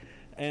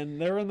 And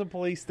they're in the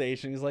police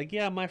station. He's like,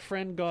 yeah, my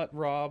friend got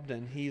robbed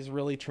and he's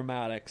really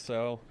traumatic,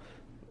 so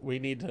we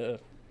need to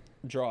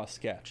draw a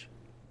sketch.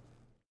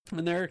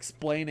 And they're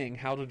explaining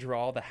how to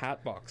draw the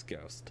Hatbox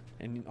Ghost.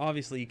 And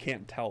obviously you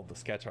can't tell the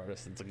sketch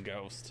artist it's a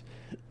ghost.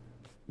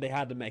 They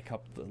had to make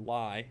up the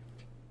lie.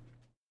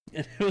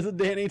 And it was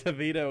Danny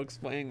DeVito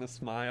explaining the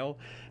smile.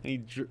 And he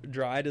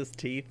dried his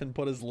teeth and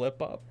put his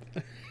lip up.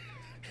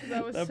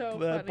 That was so funny.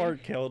 That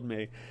part killed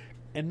me.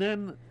 And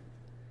then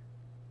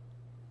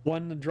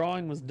when the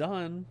drawing was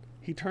done,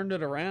 he turned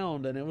it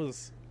around and it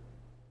was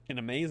an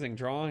amazing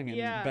drawing.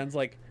 And Ben's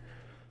like,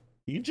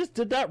 you just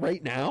did that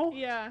right now?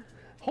 Yeah.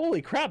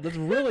 Holy crap, that's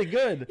really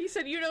good. He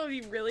said, it'd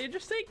be really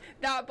interesting?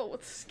 That, but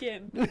with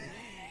skin.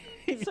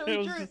 So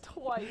he drew it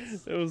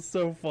twice. It was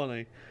so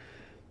funny.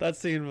 That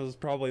scene was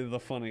probably the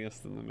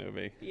funniest in the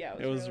movie. Yeah,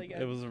 it was really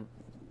good. It was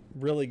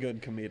really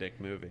good comedic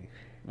movie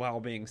while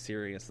being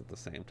serious at the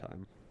same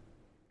time.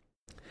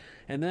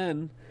 And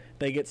then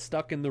they get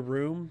stuck in the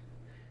room,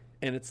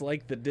 and it's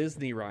like the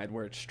Disney ride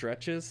where it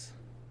stretches.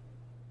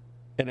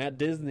 And at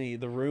Disney,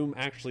 the room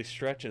actually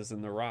stretches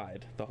in the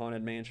ride, the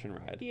Haunted Mansion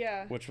ride.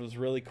 Yeah. Which was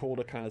really cool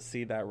to kind of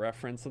see that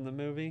reference in the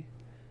movie.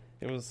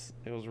 It was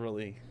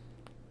really...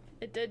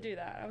 It did do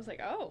that. I was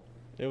like, oh.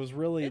 It was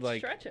really like...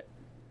 stretch it.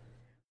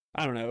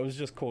 I don't know. It was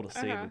just cool to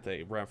see that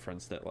they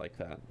referenced it like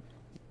that.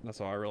 That's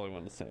all I really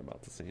wanted to say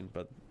about the scene.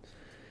 But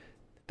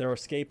they're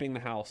escaping the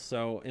house.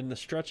 So in the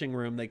stretching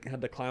room, they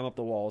had to climb up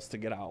the walls to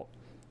get out.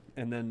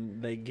 And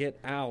then they get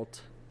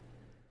out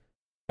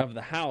of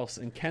the house,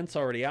 and Kent's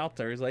already out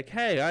there. He's like,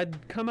 hey,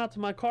 I'd come out to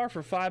my car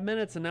for 5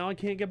 minutes, and now I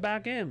can't get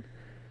back in.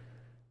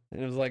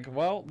 And it was like,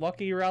 well,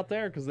 lucky you're out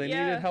there, because they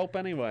needed help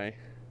anyway.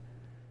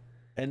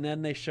 And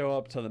then they show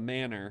up to the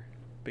manor,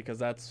 because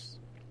that's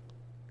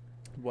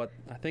what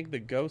I think the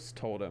ghost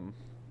told him.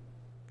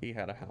 He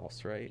had a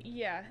house, right?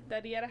 Yeah,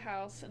 that he had a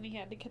house, and he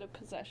had to get a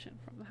possession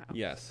from the house.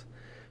 Yes.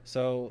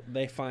 So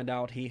they find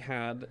out he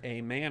had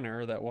a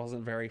manor that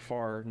wasn't very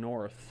far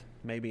north,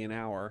 maybe an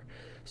hour.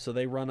 So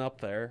they run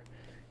up there,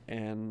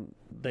 and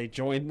they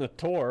join the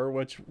tour,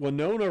 which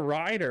Winona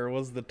Ryder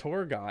was the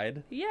tour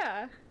guide.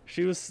 Yeah.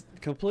 She was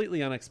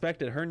completely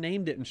unexpected. Her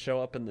name didn't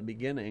show up in the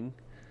beginning,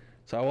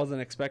 so I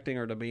wasn't expecting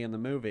her to be in the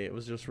movie. It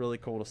was just really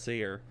cool to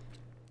see her.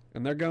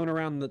 And they're going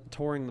around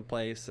touring the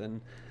place,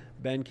 and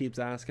Ben keeps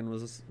asking,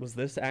 was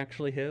this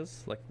actually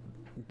his? Like,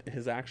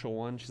 his actual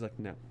one? She's like,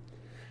 no.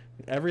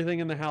 Everything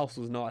in the house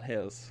was not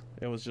his.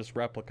 It was just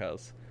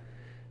replicas.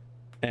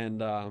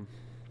 And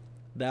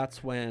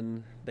that's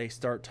when they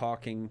start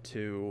talking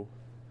to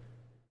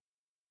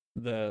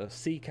the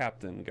sea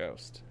captain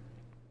ghost.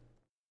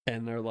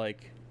 And they're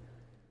like,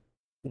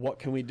 what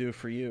can we do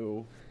for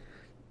you?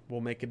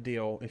 We'll make a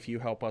deal. If you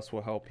help us,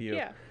 we'll help you.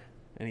 Yeah.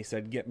 And he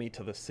said, get me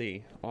to the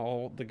sea.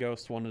 All the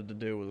ghost wanted to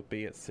do was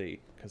be at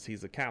sea, because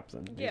he's a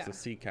captain. He's a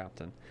sea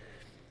captain.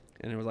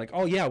 And it was like,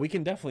 oh yeah, we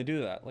can definitely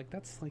do that. Like,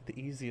 that's like the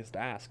easiest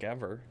ask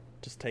ever.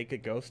 Just take a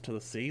ghost to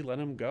the sea, let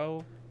him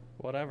go,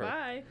 whatever.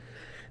 Bye.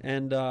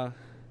 And the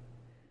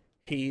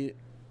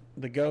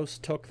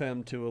ghost took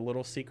them to a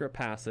little secret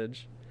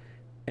passage,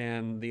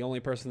 and the only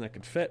person that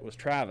could fit was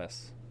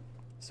Travis.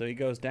 So he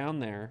goes down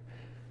there,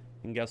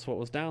 and guess what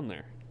was down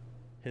there?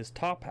 His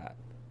top hat.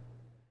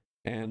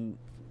 And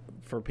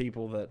for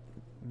people that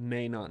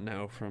may not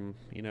know from,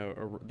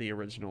 the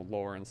original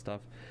lore and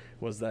stuff,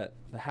 was that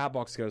the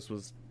Hatbox Ghost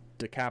was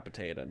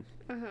decapitated.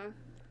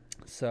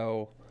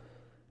 So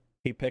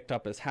he picked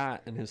up his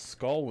hat, and his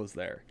skull was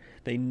there.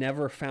 They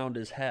never found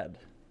his head.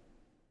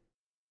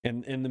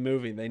 In the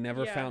movie, they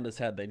never found his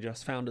head. They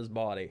just found his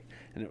body.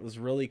 And it was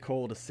really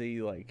cool to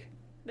see, like...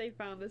 They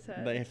found his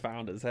head. They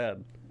found his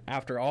head.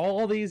 After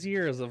all these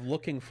years of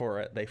looking for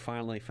it, they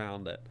finally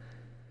found it.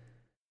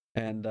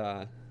 And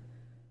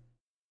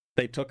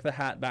they took the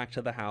hat back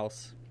to the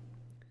house.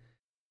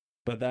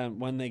 But then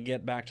when they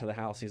get back to the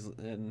house,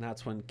 and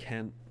that's when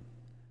Kent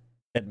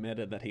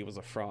admitted that he was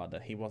a fraud,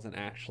 that he wasn't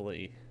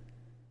actually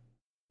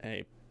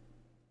a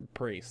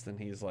priest. And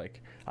he's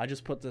like, I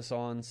just put this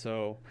on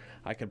so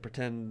I could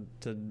pretend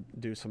to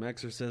do some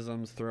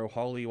exorcisms, throw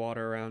holy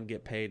water around,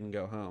 get paid, and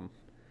go home.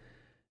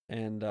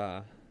 And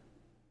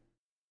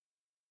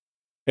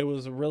it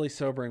was a really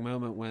sobering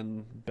moment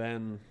when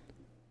Ben,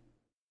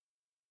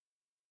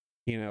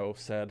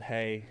 said,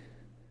 hey,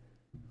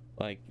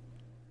 like,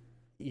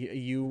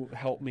 you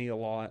helped me a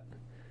lot.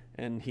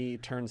 And he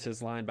turns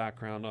his line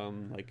back around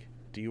on, like,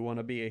 do you want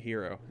to be a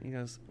hero? He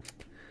goes,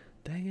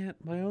 dang it,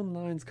 my own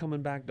line's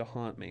coming back to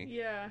haunt me.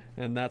 Yeah.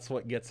 And that's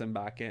what gets him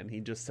back in. He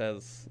just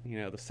says,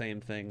 the same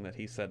thing that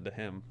he said to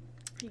him.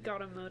 He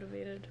got him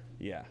motivated.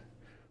 Yeah.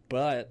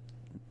 But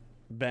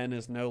Ben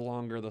is no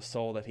longer the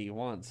soul that he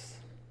wants.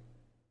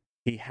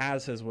 He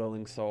has his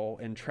willing soul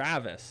in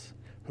Travis,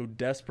 who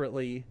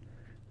desperately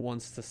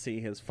wants to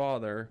see his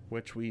father,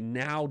 which we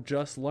now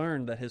just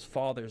learned that his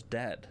father's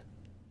dead.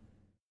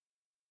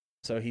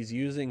 So he's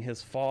using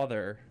his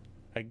father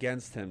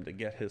against him to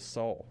get his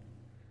soul,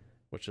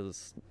 which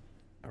is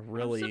a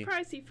really... I'm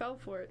surprised he fell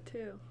for it,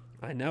 too.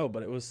 I know,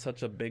 but it was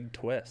such a big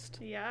twist.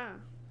 Yeah,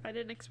 I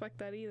didn't expect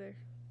that either.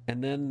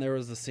 And then there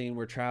was the scene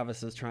where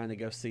Travis is trying to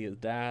go see his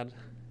dad.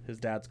 His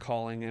dad's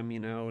calling him,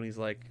 and he's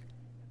like,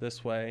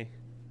 this way,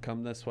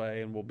 come this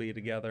way, and we'll be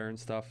together and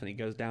stuff. And he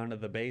goes down to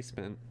the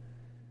basement,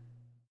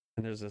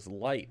 and there's this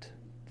light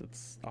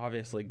that's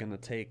obviously going to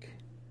take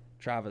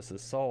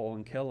Travis's soul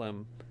and kill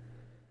him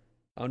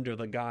under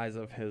the guise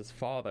of his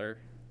father.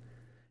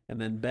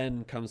 And then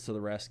Ben comes to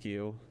the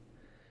rescue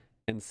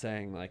and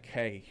saying, like,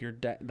 hey,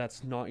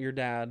 that's not your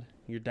dad.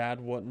 Your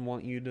dad wouldn't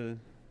want you to,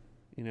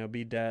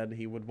 be dead.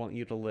 He would want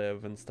you to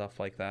live and stuff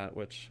like that,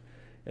 which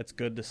it's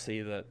good to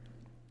see that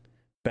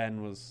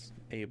Ben was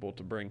able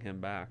to bring him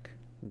back.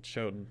 It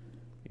showed,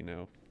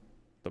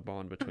 the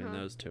bond between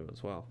those two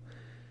as well.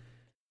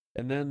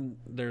 And then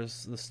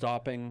there's the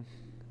stopping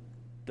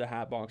the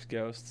Hatbox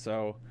Ghost.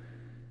 So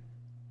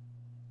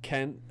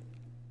Kent,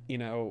 you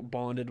know,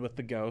 bonded with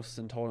the ghost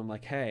and told him,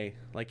 like, hey,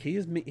 like,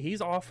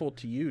 he's awful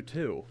to you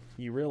too.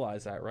 You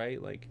realize that,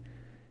 right? Like,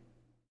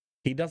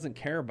 he doesn't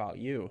care about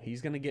you.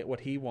 He's gonna get what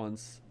he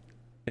wants,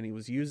 and he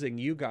was using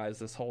you guys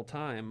this whole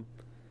time.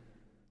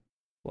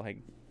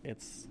 Like,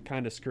 it's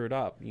kind of screwed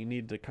up. You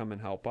need to come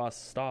and help us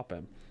stop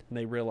him. And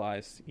they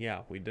realize,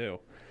 yeah, we do.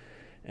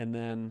 And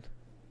then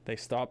they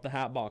stop the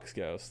Hatbox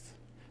Ghost.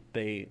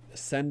 They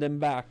send him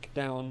back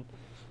down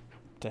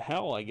to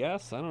hell, I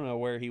guess. I don't know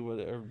where he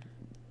would, or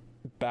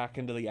back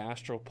into the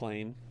astral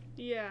plane.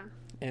 Yeah.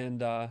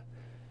 And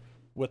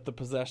with the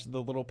possession,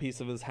 the little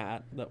piece of his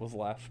hat that was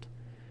left.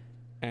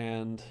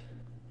 And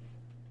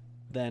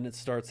then it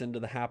starts into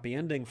the happy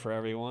ending for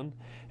everyone.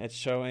 It's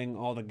showing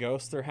all the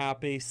ghosts are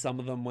happy. Some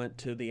of them went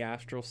to the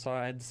astral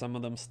side. Some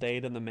of them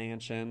stayed in the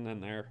mansion,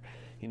 and they're,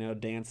 you know,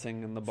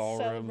 dancing in the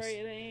ballrooms.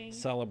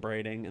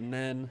 Celebrating. And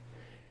then,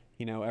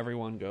 you know,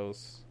 everyone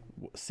goes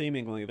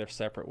seemingly their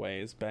separate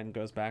ways. Ben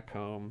goes back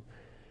home,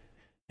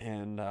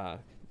 and,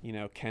 you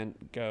know,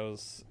 Kent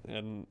goes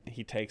and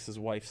he takes his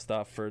wife's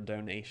stuff for a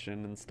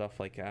donation and stuff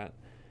like that.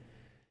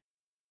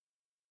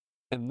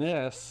 And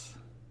this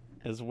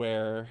is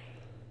where...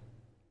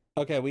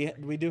 Okay,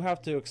 we do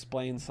have to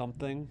explain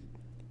something.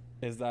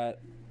 Is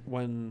that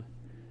when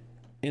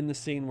in the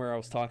scene where I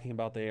was talking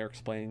about they are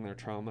explaining their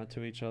trauma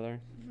to each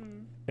other,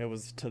 it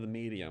was to the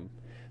medium.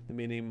 The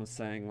medium was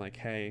saying, like,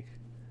 hey,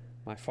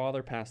 my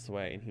father passed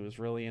away and he was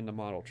really into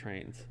model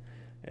trains.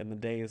 And the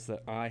days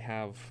that I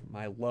have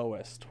my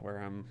lowest, where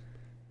I'm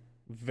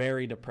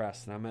very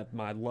depressed and I'm at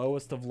my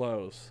lowest of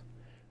lows,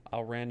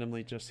 I'll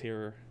randomly just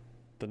hear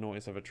the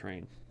noise of a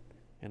train.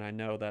 And I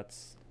know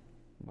that's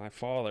my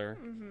father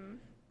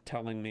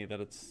telling me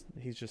that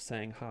he's just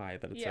saying hi,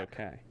 that it's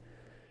okay.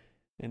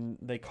 And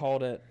they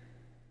called it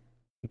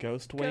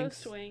ghost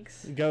winks.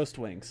 Ghost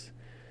winks.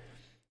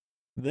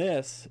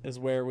 This is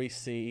where we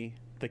see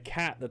the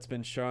cat that's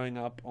been showing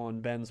up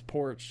on Ben's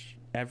porch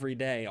every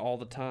day, all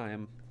the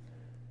time,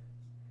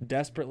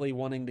 desperately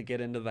wanting to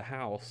get into the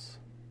house,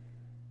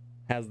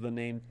 has the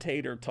name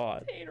Tater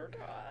Tot. Tater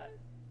Tot.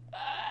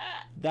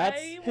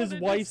 That's his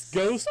wife's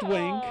ghost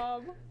wink.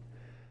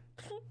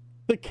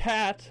 The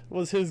cat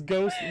was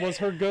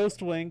her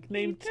ghost wink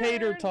named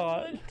Tater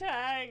Tot. The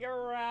tag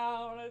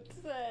around and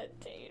said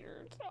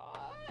Tater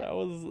Tot. That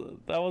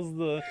was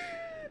the...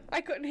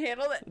 I couldn't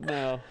handle it.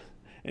 No.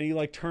 And he,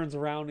 like, turns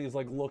around and he's,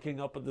 like, looking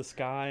up at the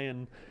sky,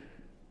 and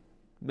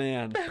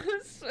man. That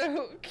was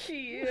so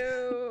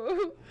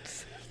cute.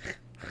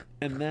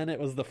 And then it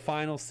was the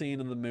final scene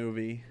of the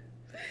movie.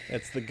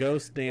 It's the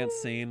ghost dance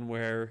scene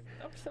where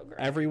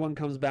everyone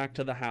comes back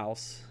to the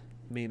house,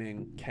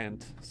 meaning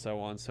Kent, so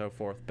on and so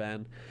forth,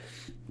 Ben.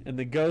 And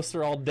the ghosts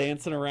are all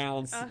dancing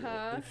around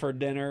for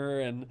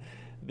dinner, and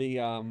the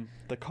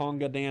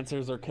conga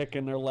dancers are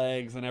kicking their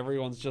legs, and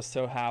everyone's just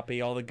so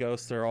happy. All the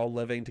ghosts are all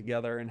living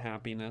together in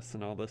happiness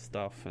and all this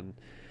stuff. And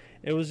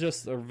it was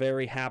just a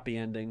very happy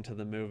ending to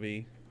the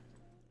movie.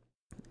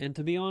 And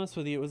to be honest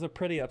with you, it was a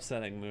pretty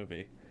upsetting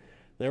movie.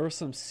 There were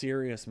some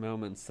serious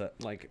moments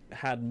that, like,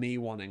 had me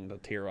wanting to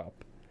tear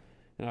up.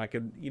 And I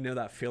could, you know,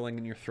 that feeling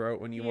in your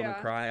throat when you want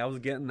to cry. I was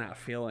getting that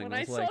feeling. When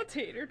I saw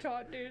Tater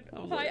Tot, dude,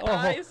 my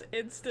eyes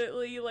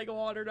instantly, like,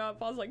 watered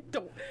up. I was like,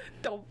 don't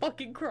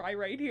fucking cry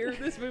right here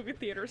in this movie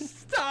theater.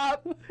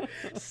 Stop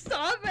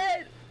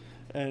it.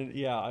 And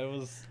yeah,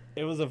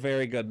 it was a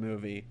very good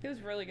movie. It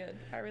was really good.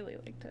 I really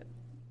liked it.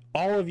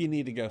 All of you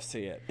need to go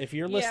see it. If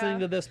you're listening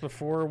to this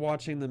before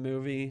watching the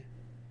movie,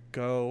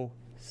 go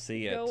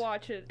see it. Go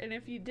watch it. And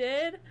if you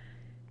did,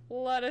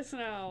 let us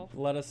know.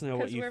 Let us know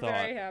what you thought. Because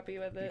we're very happy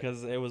with it.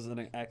 Because it was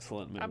an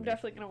excellent movie. I'm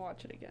definitely going to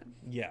watch it again.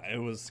 Yeah, it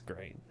was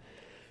great.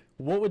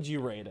 What would you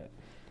rate it?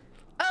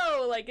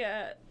 Oh, like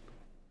a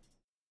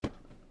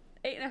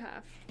 8.5.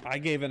 I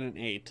gave it an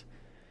 8.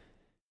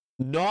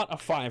 Not a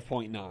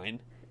 5.9.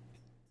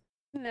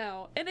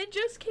 No. And it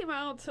just came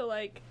out, so,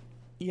 like...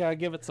 Yeah,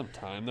 give it some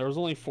time. There was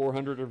only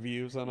 400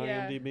 reviews on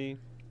IMDb.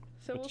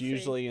 So it's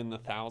usually in the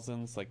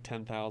thousands, like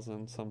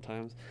 10,000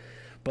 sometimes.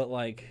 But,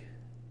 like...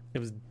 It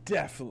was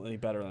definitely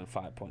better than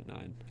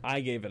 5.9.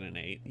 I gave it an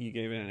 8. You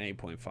gave it an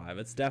 8.5.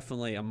 It's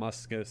definitely a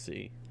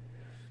must-go-see.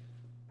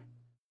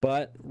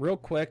 But, real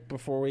quick,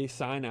 before we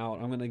sign out,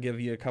 I'm going to give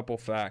you a couple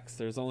facts.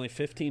 There's only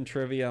 15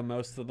 trivia.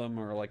 Most of them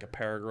are like a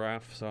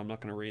paragraph, so I'm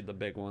not going to read the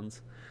big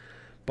ones.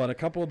 But a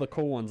couple of the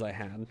cool ones I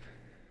had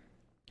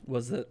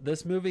was that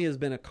this movie has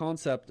been a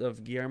concept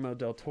of Guillermo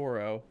del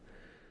Toro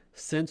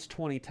since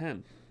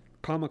 2010.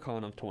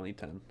 Comic-Con of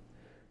 2010.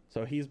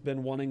 So he's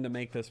been wanting to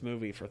make this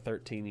movie for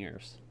 13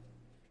 years.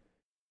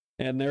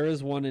 And there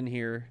is one in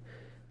here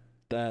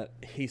that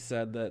he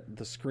said that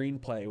the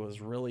screenplay was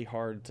really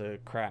hard to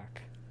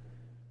crack.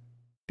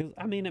 Because,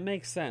 I mean, it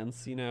makes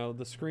sense. You know,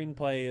 the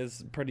screenplay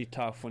is pretty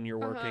tough when you're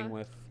working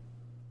with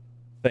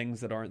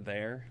things that aren't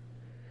there.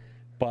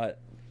 But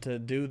to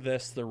do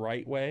this the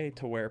right way,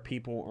 to where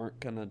people aren't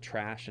going to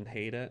trash and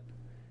hate it,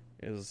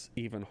 is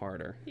even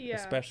harder. Yeah.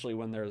 Especially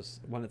when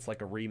it's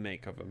like a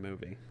remake of a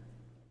movie.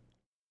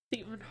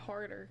 Even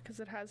harder, because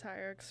it has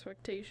higher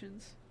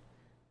expectations.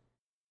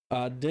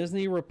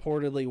 Disney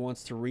reportedly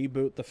wants to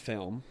reboot the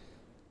film,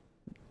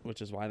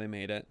 which is why they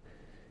made it,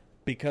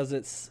 because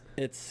it's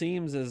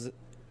seen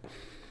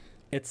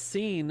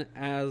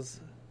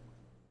as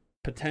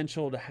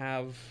potential to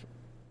have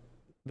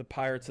the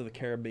Pirates of the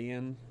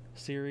Caribbean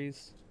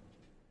series.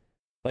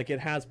 Like,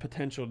 it has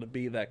potential to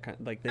be that kind.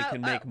 Like, they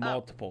can make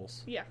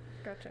multiples. Yeah,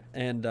 gotcha.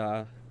 And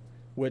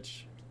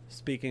which,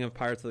 speaking of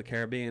Pirates of the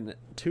Caribbean,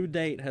 to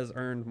date has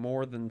earned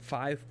more than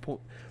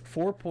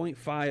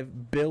 $4.5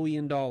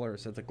 billion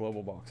at the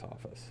global box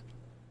office.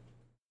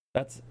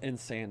 That's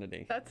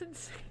insanity. That's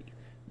insane.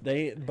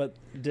 But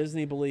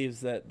Disney believes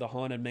that the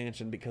Haunted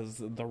Mansion,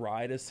 because the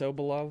ride is so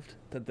beloved,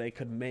 that they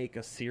could make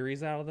a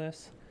series out of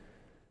this.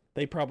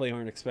 They probably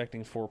aren't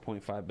expecting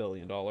 $4.5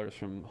 billion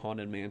from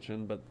Haunted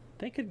Mansion, but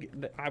they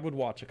could. I would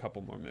watch a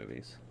couple more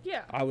movies.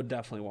 Yeah. I would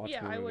definitely watch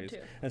more movies. I would too.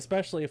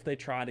 Especially if they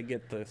try to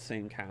get the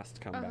same cast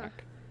to come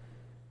back.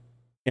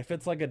 If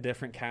it's like a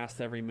different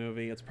cast every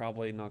movie, it's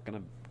probably not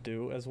going to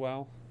do as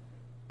well.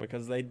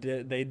 Because they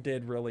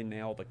did really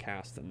nail the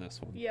cast in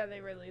this one. Yeah, they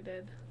really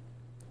did.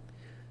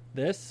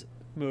 This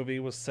movie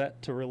was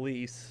set to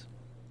release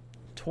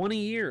 20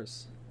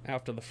 years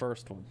after the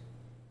first one,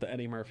 the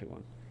Eddie Murphy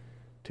one,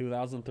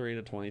 2003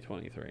 to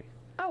 2023.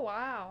 Oh,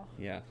 wow.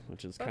 Yeah,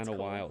 which is kind of cool.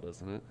 wild,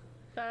 isn't it?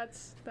 That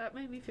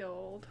made me feel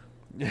old.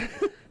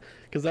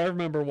 Because I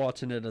remember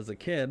watching it as a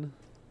kid,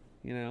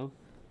 you know.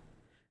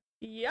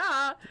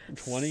 Yeah.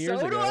 20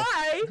 years ago. So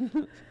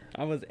do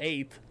I. I was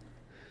 8.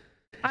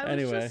 I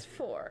was just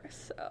 4,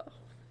 so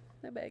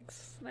no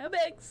bigs. No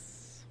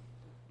bigs.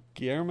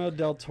 Guillermo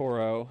del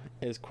Toro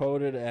is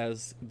quoted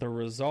as, "The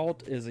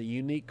result is a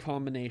unique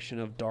combination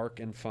of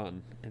dark and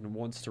fun, and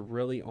wants to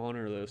really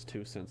honor those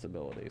two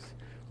sensibilities."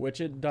 Which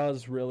it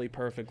does really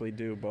perfectly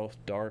do, both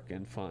dark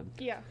and fun.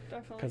 Yeah,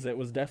 definitely. Because it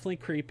was definitely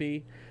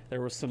creepy. There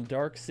was some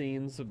dark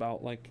scenes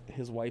about, like,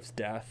 his wife's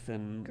death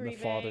and grieving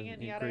the father and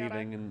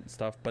grieving and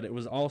stuff, but it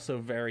was also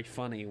very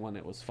funny when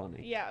it was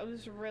funny. Yeah, it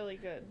was really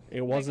good.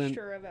 It wasn't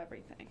mixture of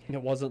everything.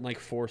 It wasn't like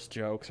forced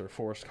jokes or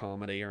forced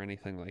comedy or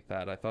anything like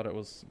that. I thought it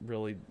was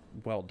really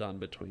well done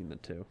between the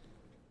two.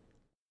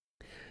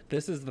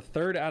 This is the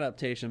third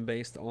adaptation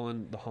based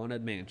on The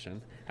Haunted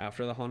Mansion,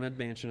 after The Haunted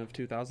Mansion of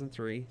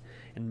 2003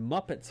 and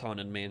Muppets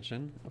Haunted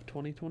Mansion of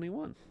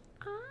 2021.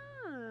 Ah.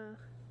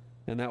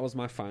 And that was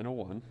my final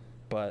one,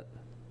 but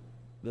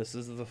this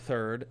is the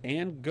third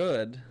and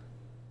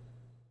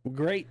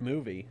great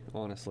movie,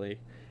 honestly.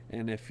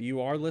 And if you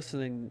are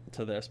listening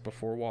to this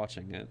before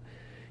watching it,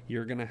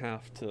 you're going to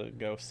have to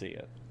go see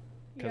it.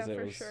 Yeah,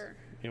 for sure.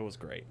 It was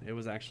great. It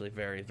was actually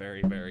very,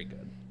 very, very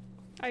good.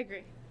 I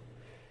agree.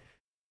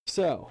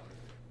 So,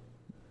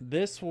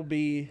 this will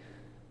be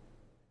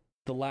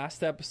the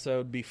last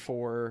episode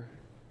before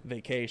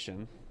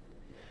vacation.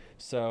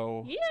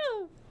 So,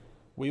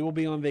 we will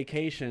be on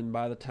vacation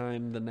by the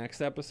time the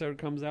next episode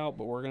comes out,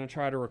 but we're going to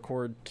try to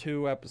record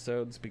 2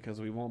 episodes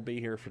because we won't be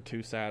here for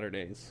 2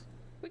 Saturdays.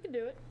 We can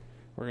do it.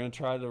 We're going to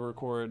try to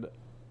record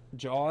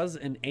Jaws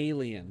and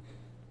Alien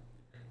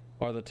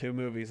are the 2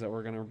 movies that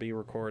we're going to be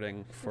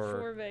recording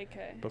before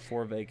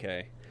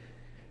vacay.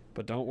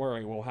 But don't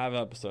worry, we'll have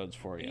episodes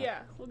for you.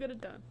 Yeah, we'll get it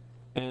done.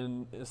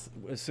 And as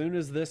soon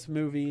as this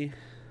movie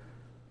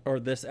or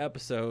this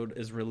episode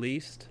is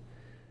released,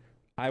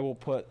 I will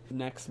put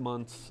next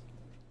month's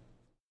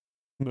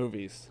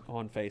movies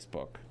on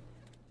Facebook.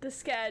 The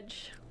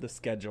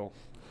schedule.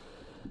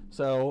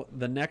 So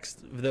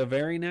the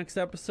very next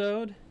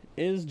episode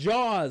is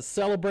Jaws,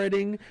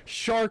 celebrating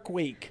Shark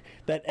Week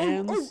that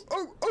ends.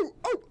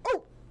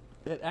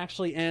 It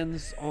actually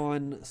ends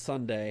on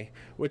Sunday,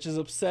 which is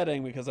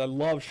upsetting because I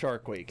love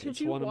Shark Week. Did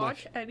you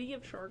watch any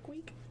of Shark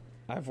Week?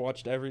 I've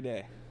watched every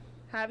day.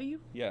 Have you?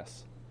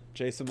 Yes.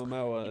 Jason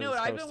Momoa is You know what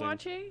hosting. I've been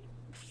watching?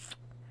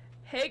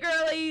 Hey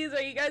girlies,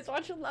 are you guys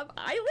watching Love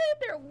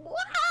Island or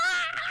what?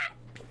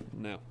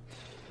 No.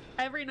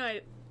 Every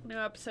night, new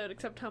episode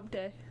except Hump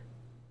Day.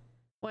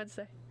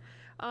 Wednesday.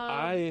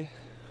 I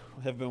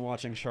have been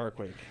watching Shark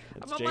Week.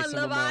 It's I'm on Jason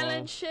my Love Momoa.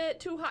 Island shit.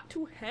 Too hot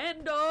to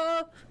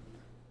handle.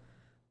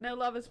 No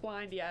Love is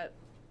Blind yet.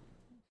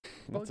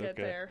 We'll get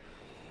there.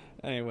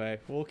 Anyway,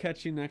 we'll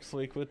catch you next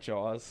week with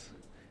Jaws.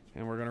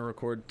 And we're going to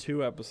record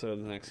 2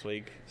 episodes next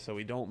week so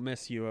we don't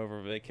miss you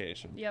over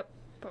vacation. Yep,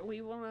 but we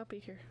will not be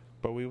here.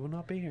 We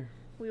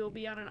will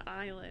be on an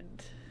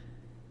island.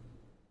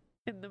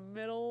 In the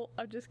middle.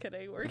 I'm just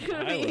kidding. We're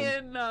going to be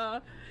in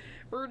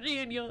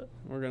Virginia.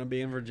 We're going to be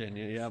in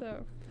Virginia, yep.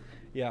 So.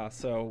 Yeah,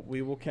 so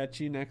we will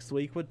catch you next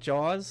week with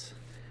Jaws.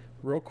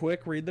 Real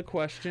quick, read the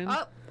question.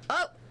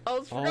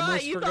 Almost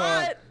forgot. You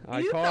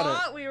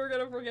thought we were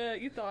going to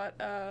forget. You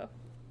thought,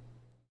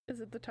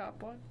 is it the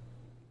top one?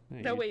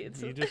 No, wait.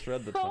 You just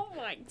read the top. Oh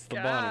my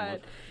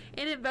god.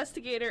 An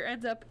investigator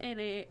ends up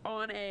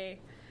on a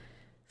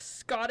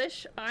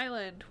Scottish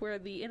island where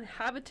the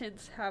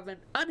inhabitants have an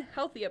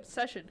unhealthy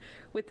obsession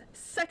with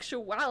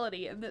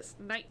sexuality in this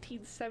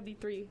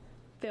 1973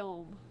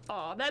 film.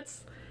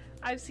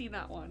 I've seen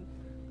that one.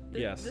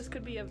 Yes. This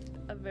could be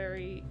a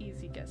very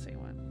easy guessing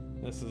one.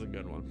 This is a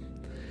good one.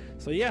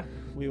 So yeah,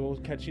 we will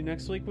catch you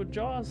next week with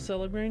Jaws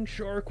celebrating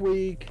Shark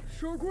Week.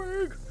 Shark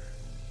Week!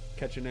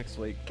 Catch you next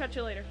week. Catch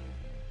you later.